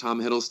choice of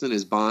Tom Hiddleston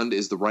as Bond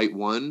is the right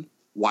one,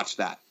 watch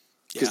that.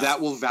 Because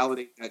that will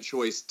validate that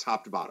choice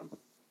top to bottom.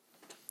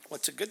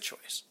 What's a good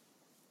choice?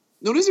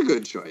 No, it is a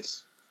good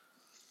choice.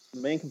 The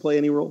man can play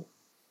any role.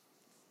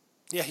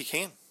 Yeah, he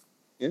can.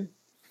 Yeah.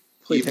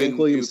 Play Hank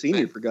Williams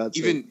Sr., for God's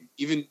sake.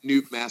 Even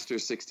Noob Master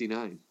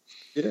 69.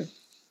 Yeah.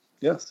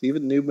 Yes,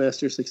 even Noob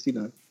Master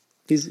 69.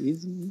 He's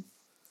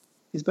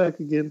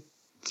back again.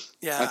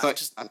 Yeah. I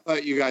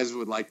thought you guys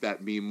would like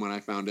that meme when I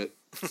found it.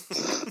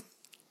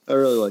 I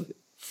really like it.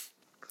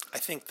 I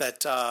think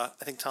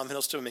Tom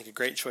Hiddleston would make a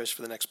great choice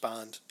for the next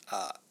Bond.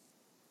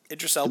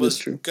 Idris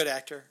Elba's a good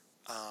actor.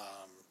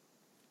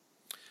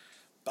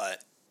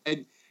 But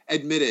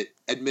admit it.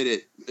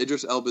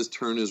 Idris Elba's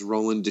turn as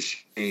Roland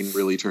Deschain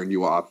really turned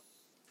you off.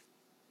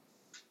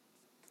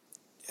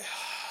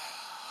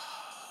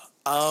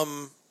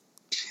 I'm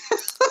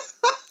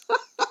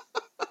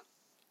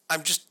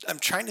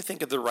trying to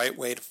think of the right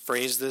way to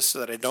phrase this so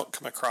that I don't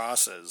come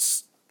across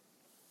as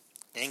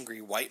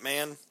angry white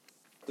man.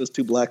 It was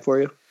too black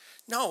for you?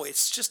 No,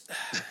 it's just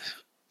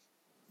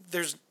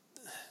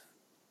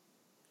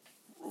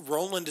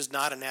Roland is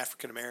not an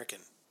African American.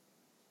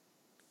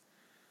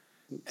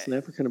 It's an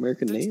African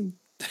American name.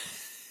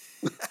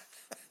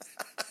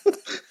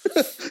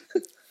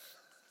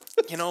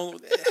 I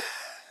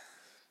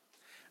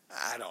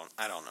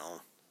don't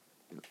know.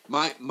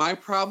 My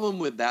problem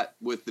with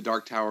The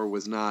Dark Tower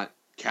was not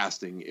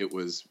casting, it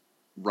was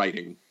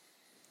writing.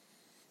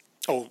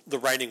 Oh, the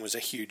writing was a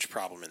huge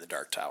problem in The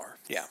Dark Tower.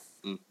 Yeah.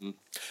 Mm-hmm.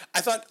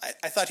 I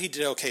thought he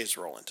did okay as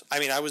Roland. I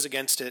mean, I was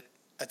against it.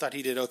 I thought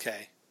he did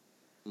okay.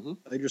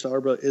 Mm-hmm. Idris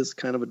Elba is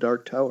kind of a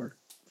dark tower,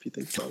 if you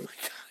think about it.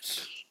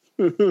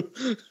 Oh my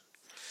gosh.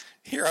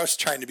 Here I was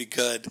trying to be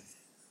good.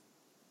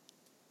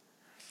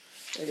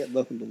 I got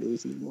nothing to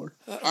lose anymore.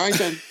 All right,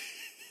 then.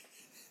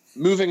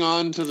 Moving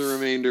on to the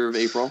remainder of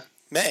April.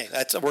 May.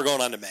 We're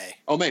going on to May.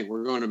 Oh, May.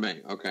 We're going to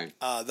May. Okay.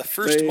 The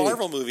first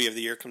Marvel movie of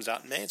the year comes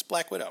out in May. It's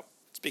Black Widow.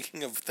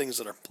 Speaking of things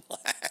that are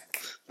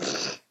black.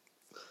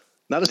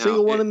 Not a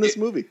single one in this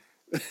movie.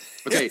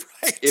 Okay.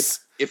 Right.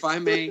 If I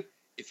may.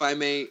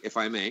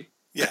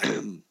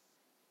 Yeah.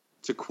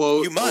 To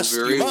quote a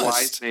very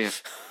wise man.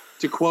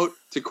 To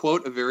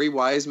quote a very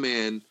wise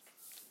man.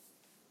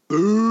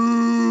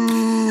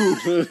 Boo!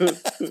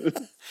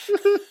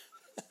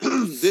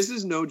 This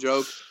is no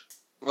joke.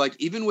 Like,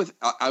 even with,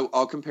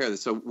 I'll compare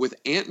this. So with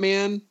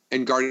Ant-Man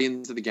and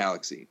Guardians of the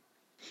Galaxy,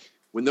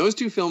 when those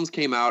two films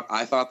came out,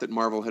 I thought that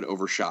Marvel had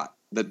overshot.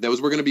 That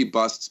those were going to be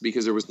busts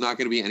because there was not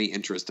going to be any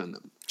interest in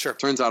them. Sure.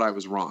 Turns out I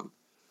was wrong.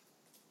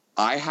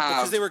 I have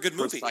because they were good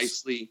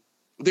movies.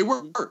 They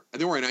were,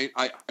 and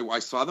I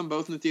saw them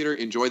both in the theater,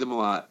 enjoyed them a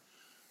lot.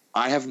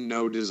 I have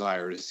no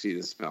desire to see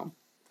this film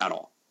at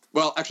all.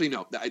 Well, actually,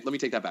 no. Let me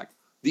take that back.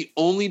 The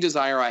only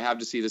desire I have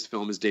to see this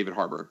film is David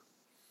Harbour.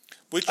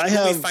 Which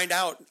we find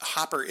out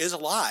Hopper is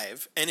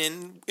alive and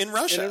in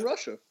Russia. And in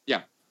Russia.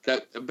 Yeah.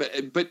 But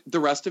the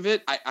rest of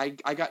it, I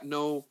got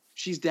no...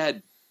 She's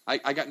dead.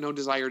 I got no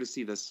desire to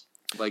see this.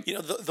 Like, you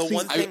know, the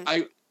one thing...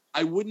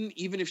 I wouldn't,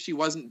 even if she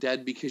wasn't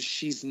dead, because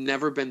she's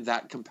never been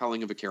that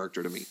compelling of a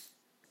character to me.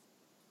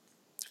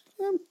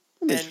 I'm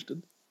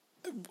interested.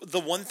 The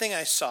one thing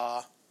I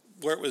saw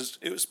where it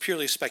was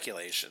purely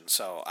speculation,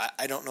 so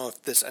I don't know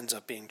if this ends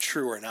up being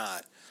true or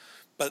not,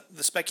 but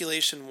the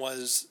speculation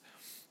was,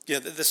 you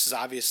know, this is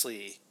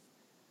obviously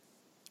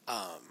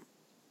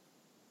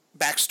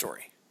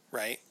backstory,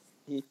 right?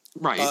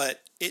 Right.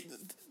 But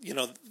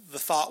the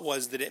thought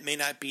was that it may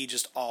not be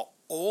just all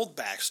old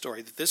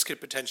backstory, that this could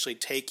potentially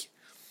take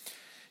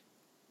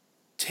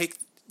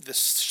the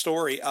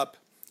story up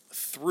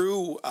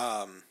through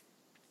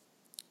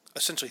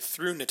essentially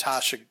through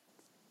Natasha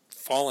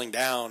falling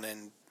down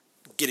and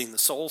getting the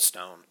Soul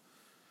Stone.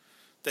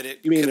 That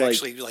it could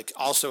actually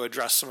also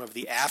address some of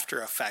the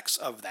after effects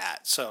of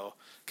that. So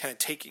kind of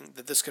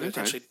this could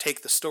potentially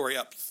take the story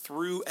up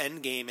through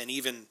Endgame and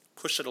even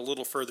push it a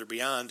little further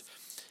beyond.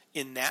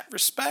 In that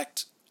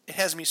respect, it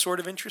has me sort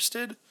of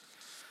interested.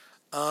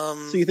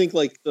 So you think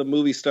like the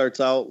movie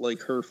starts out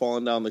like her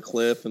falling down the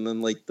cliff and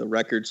then like the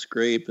record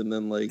scrape and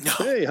then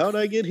hey, how'd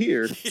I get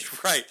here?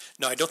 Right.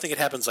 No, I don't think it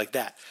happens like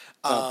that.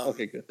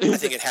 Okay, good. I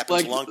think it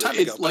happens a long time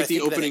ago. It's like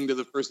the opening to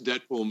the first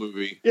Deadpool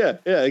movie. Yeah,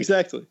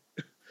 exactly.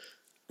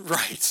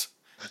 Right.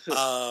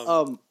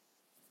 No,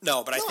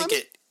 but I think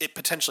it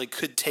potentially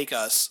could take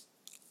us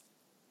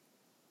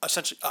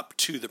essentially up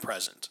to the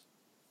present.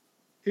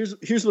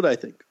 Here's what I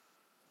think.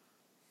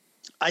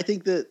 I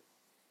think that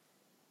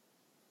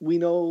we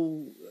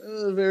know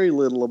very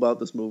little about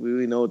this movie.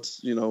 We know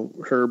it's,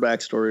 her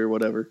backstory or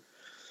whatever.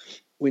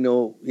 We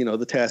know,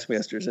 the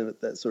Taskmaster's in it,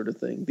 that sort of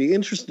thing. The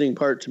interesting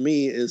part to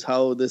me is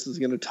how this is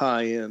going to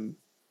tie in.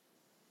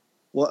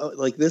 Well,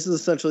 like this is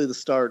essentially the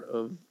start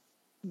of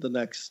the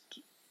next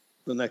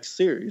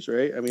series,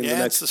 right? I mean,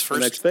 it's the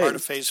first part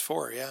of Phase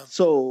 4, yeah.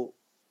 So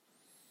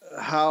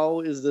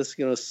how is this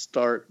going to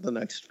start the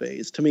next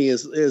phase? To me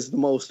is the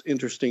most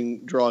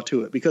interesting draw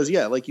to it. Because,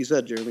 like you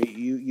said, Jeremy,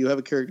 you have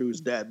a character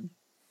who's dead.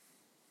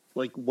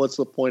 Like, what's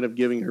the point of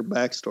giving her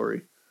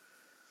backstory?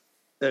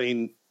 I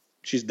mean,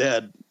 she's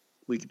dead.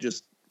 We could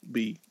just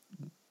be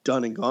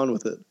done and gone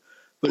with it.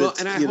 But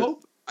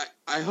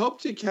I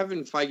hope to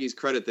Kevin Feige's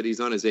credit that he's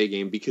on his A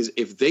game, because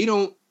if they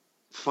don't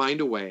find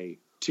a way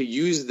to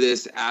use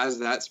this as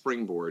that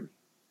springboard,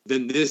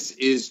 then this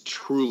is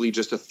truly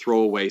just a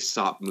throwaway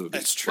sop movie.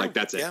 That's true. Like,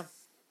 that's it. Yeah.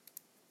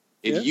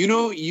 If you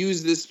don't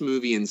use this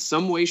movie in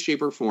some way,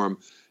 shape, or form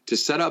to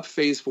set up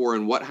Phase 4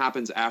 and what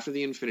happens after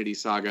the Infinity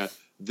Saga,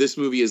 this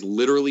movie is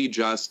literally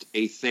just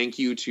a thank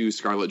you to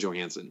Scarlett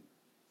Johansson.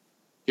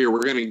 Here,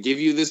 we're going to give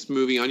you this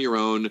movie on your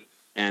own,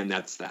 and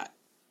that's that.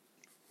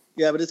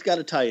 Yeah, but it's got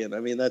to tie in. I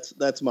mean,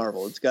 that's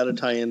Marvel. It's got to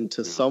tie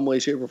into some way,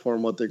 shape, or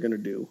form what they're going to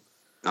do.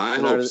 I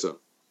hope so.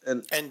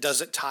 And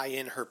does it tie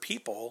in her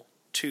people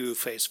to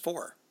Phase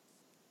 4?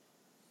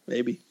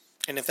 Maybe.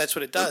 And if that's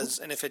what it does,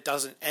 and if it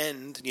doesn't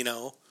end,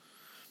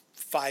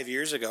 5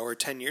 years ago or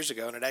 10 years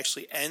ago, and it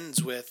actually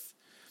ends with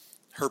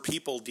her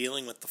people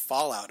dealing with the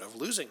fallout of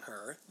losing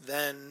her,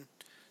 then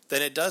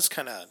it does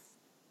kind of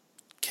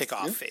kick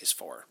off Phase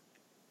 4.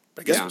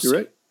 But I guess you're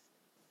right.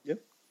 Yep.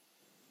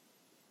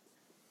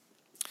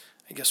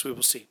 I guess we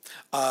will see.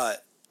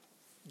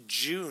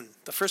 June,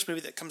 the first movie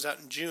that comes out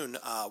in June,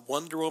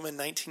 Wonder Woman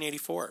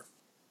 1984.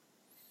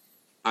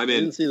 I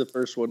didn't see the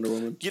first Wonder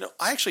Woman.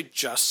 I actually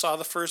just saw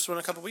the first one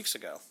a couple weeks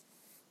ago.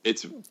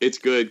 It's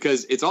good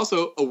because it's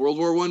also a World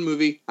War I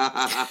movie.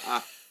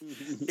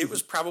 It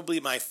was probably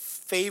my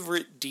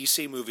favorite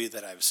DC movie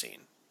that I've seen.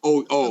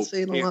 Oh,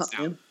 saying a lot,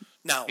 down.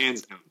 Now,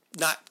 hands down.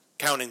 Not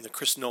counting the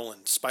Chris Nolan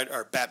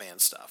Batman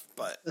stuff,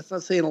 but that's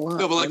not saying a lot.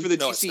 No, but like for the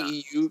No,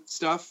 DCEU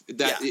stuff,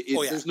 that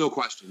Yeah. there's no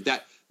question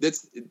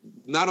that's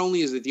not only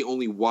is it the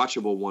only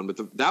watchable one,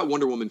 but that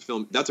Wonder Woman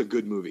film, that's a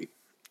good movie.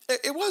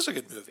 It was a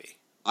good movie.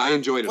 I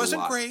enjoyed it. It wasn't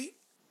a lot. great,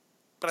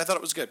 but I thought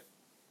it was good.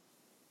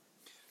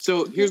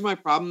 So here's my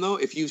problem though.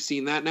 If you've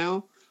seen that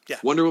now, Yeah.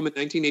 Wonder Woman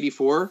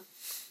 1984.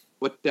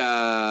 What's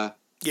going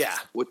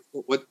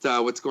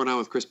on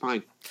with Chris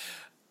Pine?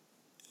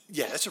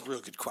 Yeah, that's a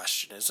real good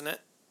question, isn't it?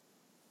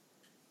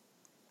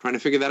 Trying to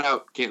figure that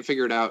out. Can't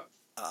figure it out.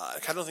 I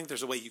don't think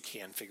there's a way you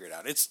can figure it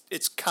out.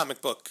 It's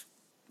comic book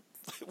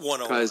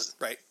 101,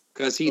 right?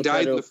 Because he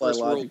died in the First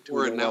World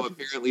War, and now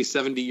apparently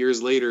 70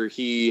 years later,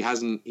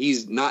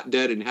 he's not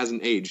dead and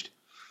hasn't aged.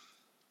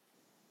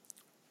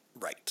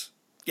 Right.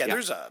 Yeah,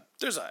 there's a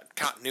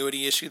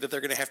continuity issue that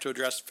they're going to have to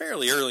address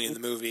fairly early in the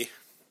movie.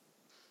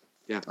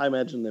 Yeah, I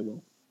imagine they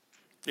will.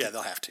 Yeah,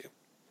 they'll have to.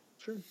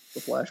 Sure,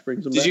 the Flash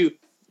brings them back.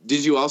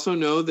 Did you also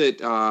know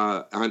that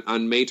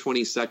on May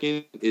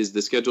 22nd is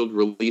the scheduled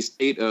release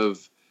date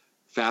of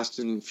Fast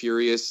and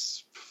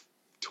Furious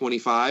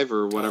 25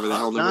 or whatever the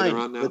hell number they're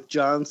on now? With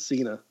John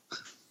Cena.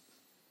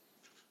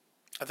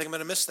 I think I'm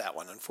going to miss that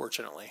one,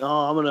 unfortunately. No,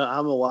 I'm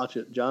gonna watch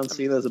it. John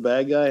Cena's a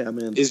bad guy. I'm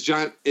in. Is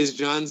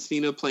John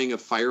Cena playing a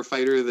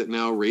firefighter that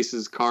now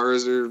races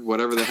cars or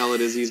whatever the hell it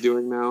is he's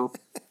doing now?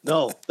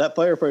 No, that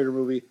firefighter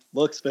movie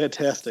looks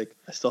fantastic.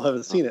 I still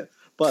haven't seen it,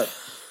 but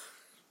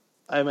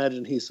I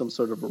imagine he's some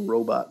sort of a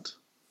robot.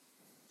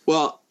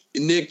 Well,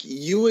 Nick,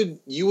 you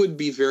would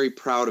be very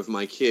proud of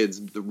my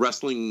kids, the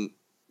wrestling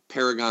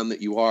paragon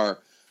that you are.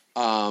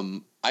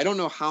 I don't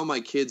know how my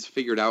kids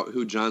figured out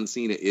who John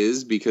Cena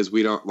is because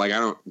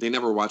they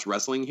never watch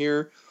wrestling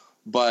here,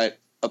 but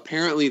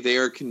apparently they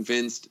are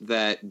convinced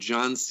that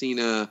John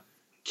Cena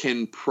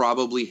can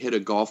probably hit a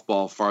golf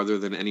ball farther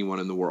than anyone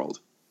in the world.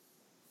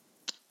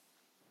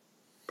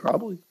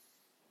 Probably.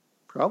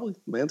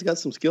 Man's got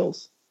some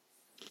skills.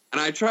 And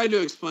I tried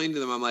to explain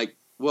to them, I'm like,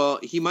 well,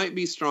 he might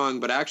be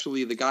strong, but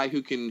actually the guy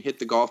who can hit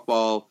the golf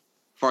ball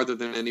farther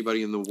than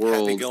anybody in the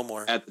world Happy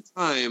Gilmore at the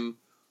time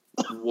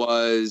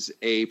was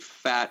a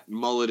fat,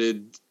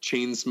 mulleted,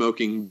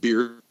 chain-smoking,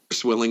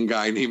 beer-swilling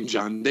guy named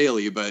John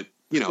Daly, but,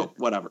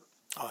 whatever.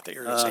 Oh, I thought you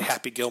were going to say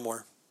Happy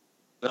Gilmore.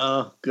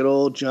 Good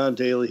old John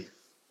Daly.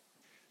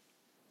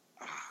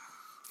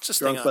 Just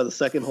drunk by the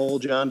second hole,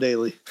 John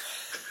Daly.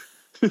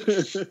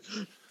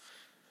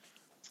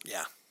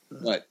 Yeah.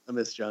 What? I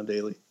miss John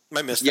Daly.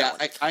 I missed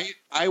that one.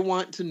 I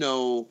want to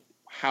know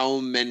how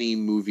many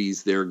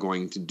movies they're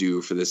going to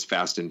do for this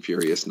Fast and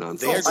Furious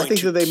nonsense. They are going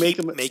to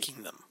keep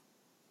making them.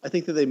 I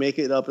think that they make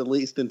it up at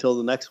least until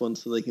the next one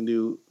so they can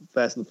do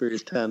Fast and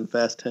Furious 10,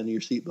 Fast 10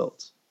 your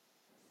seatbelts.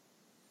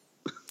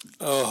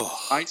 Oh.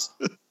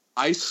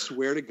 I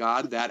swear to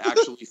God, that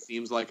actually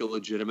seems like a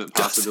legitimate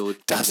possibility.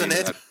 Doesn't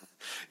it?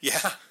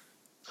 Yeah.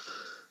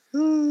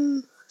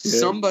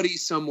 Somebody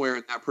somewhere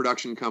in that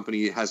production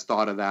company has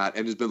thought of that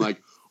and has been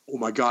like, oh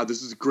my God,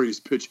 this is the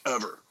greatest pitch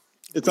ever.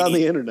 It's on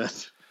the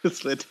internet. It's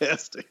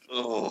fantastic.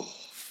 Oh.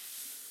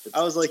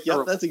 I was like, yep,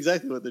 that's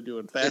exactly what they're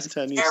doing. Fast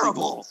 10 years.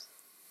 Terrible.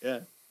 Yeah.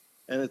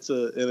 And it's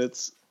a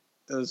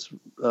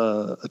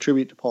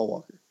tribute to Paul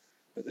Walker.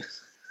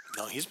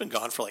 No, he's been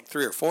gone for like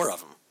 3 or 4 of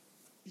them.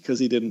 Because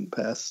he didn't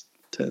pass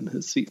 10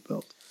 his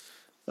seatbelt.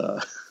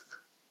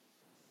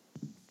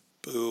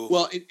 Boo.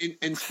 Well,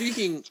 and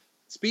speaking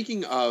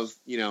of,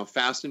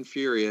 Fast and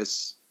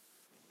Furious,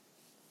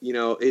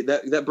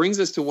 that brings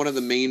us to one of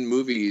the main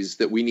movies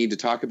that we need to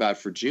talk about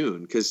for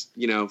June, because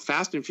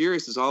Fast and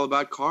Furious is all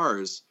about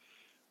cars,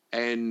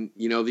 and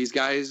these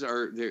guys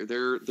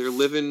they're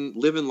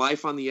living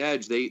life on the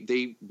edge.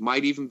 They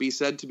might even be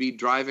said to be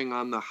driving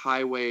on the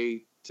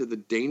highway to the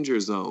danger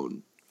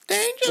zone.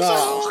 Danger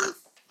zone.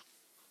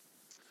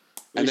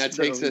 And that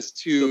takes us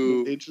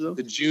to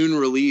the June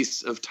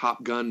release of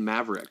Top Gun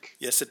Maverick.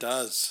 Yes, it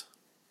does.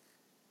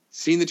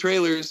 Seen the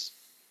trailers.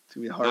 It's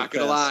gonna be a hard Not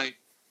gonna lie.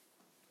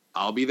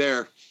 I'll be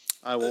there.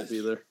 I won't be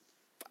there.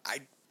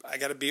 I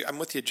gotta be. I'm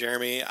with you,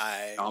 Jeremy.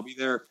 I'll be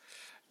there.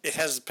 It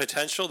has the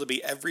potential to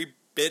be every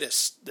bit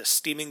as the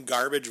steaming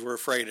garbage we're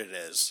afraid it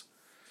is.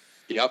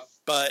 Yep.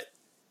 But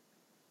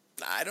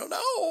I don't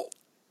know.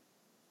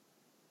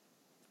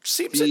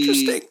 Seems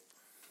interesting.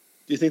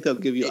 Do you think they'll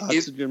give you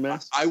oxygen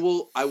masks? I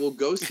will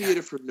go see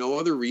it for no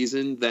other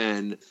reason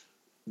than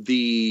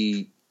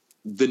the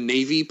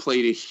Navy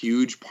played a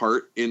huge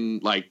part in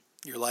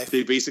your life.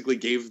 They basically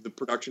gave the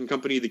production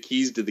company the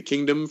keys to the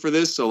kingdom for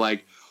this. So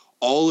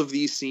all of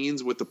these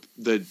scenes with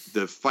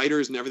the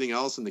fighters and everything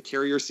else and the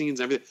carrier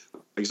scenes and everything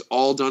is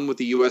all done with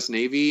the U.S.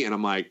 Navy. And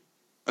I'm like,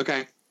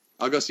 okay,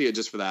 I'll go see it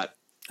just for that.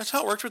 That's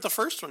how it worked with the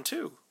first one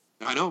too.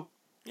 I know.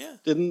 Yeah.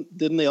 Didn't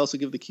they also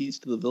give the keys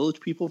to the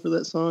village people for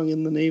that song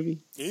in the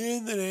Navy?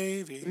 In the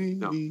Navy.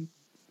 No.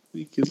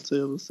 We can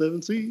sail the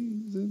 7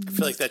 seas. I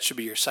feel like that should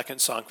be your second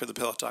song for the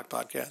Pillow Talk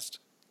podcast.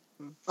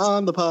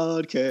 On the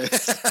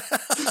podcast.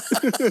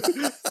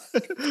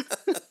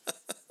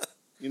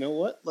 You know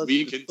what?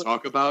 We can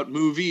talk about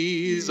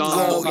movies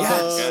on the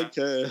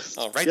podcast.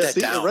 Oh, write that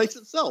down. It writes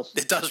itself.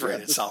 It does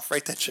write itself.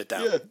 Write that shit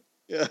down.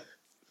 Yeah.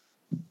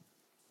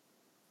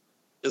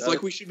 It's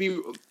like we should be.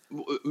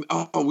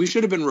 Oh, we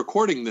should have been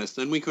recording this.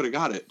 Then we could have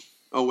got it.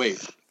 Oh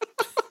wait,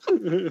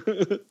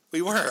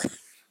 we were.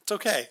 It's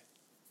okay.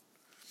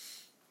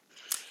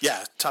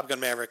 Yeah, Top Gun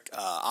Maverick.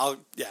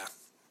 Yeah.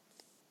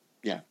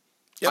 Yep.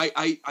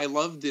 I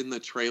loved in the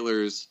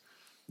trailers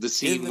the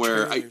scene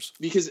where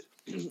because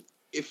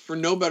if for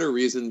no better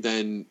reason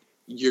than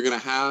you're gonna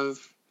have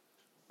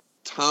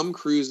Tom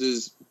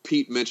Cruise's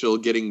Pete Mitchell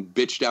getting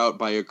bitched out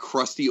by a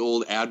crusty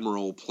old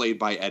admiral played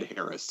by Ed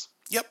Harris.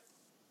 Yep.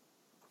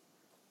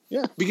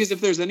 Yeah. Because if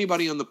there's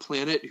anybody on the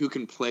planet who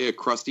can play a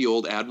crusty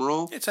old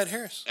admiral, it's Ed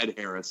Harris. Ed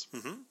Harris.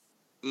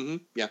 Mm-hmm. Mm-hmm.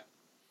 Yeah.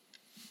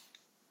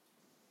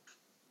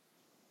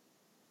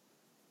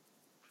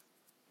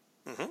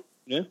 Mm-hmm.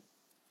 Yeah.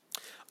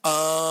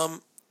 All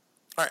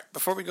right.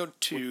 Before we go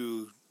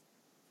to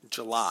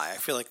July, I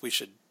feel like we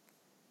should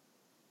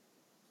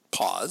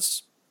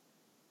pause.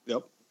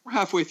 Yep. We're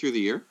halfway through the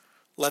year.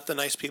 Let the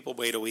nice people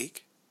wait a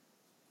week,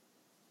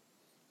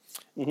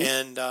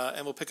 and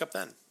we'll pick up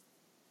then.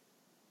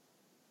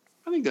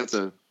 I think that's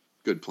a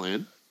good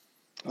plan.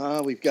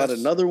 We've got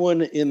another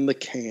one in the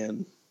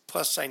can.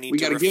 Plus, we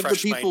got to give the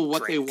people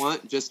what drink. they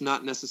want, just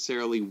not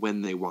necessarily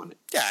when they want it.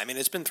 Yeah, I mean,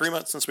 it's been 3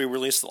 months since we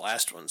released the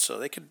last one, so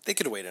they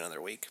could wait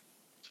another week.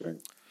 Sure.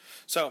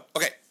 So,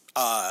 okay,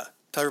 tell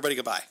everybody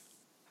goodbye.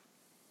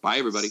 Bye,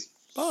 everybody.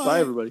 Bye. Bye,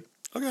 everybody.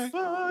 Okay.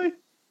 Bye.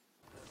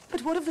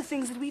 But what of the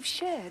things that we've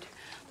shared?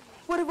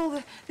 What of all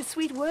the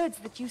sweet words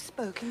that you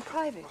spoke in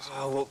private?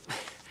 Oh,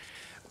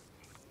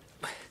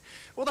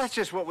 well, that's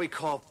just what we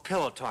call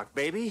pillow talk,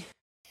 baby.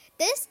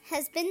 This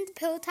has been the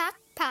Pillow Talk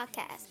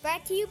Podcast,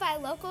 brought to you by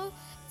Local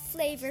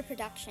Flavor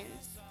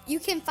Productions. You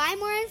can find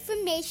more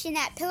information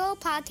at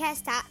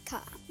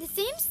pillowpodcast.com. The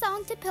theme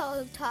song to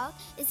Pillow Talk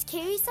is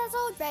Carrie Says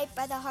All Right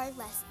by The Hard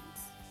Lessons.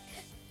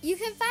 You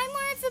can find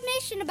more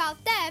information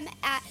about them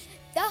at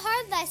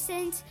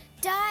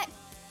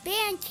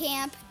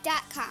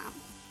thehardlessons.bandcamp.com.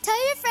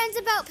 Tell your friends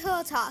about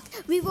Pillow Talk.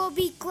 We will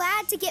be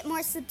glad to get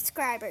more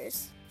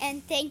subscribers.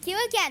 And thank you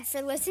again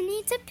for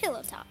listening to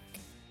Pillow Talk.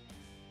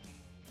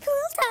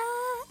 Pillow Talk.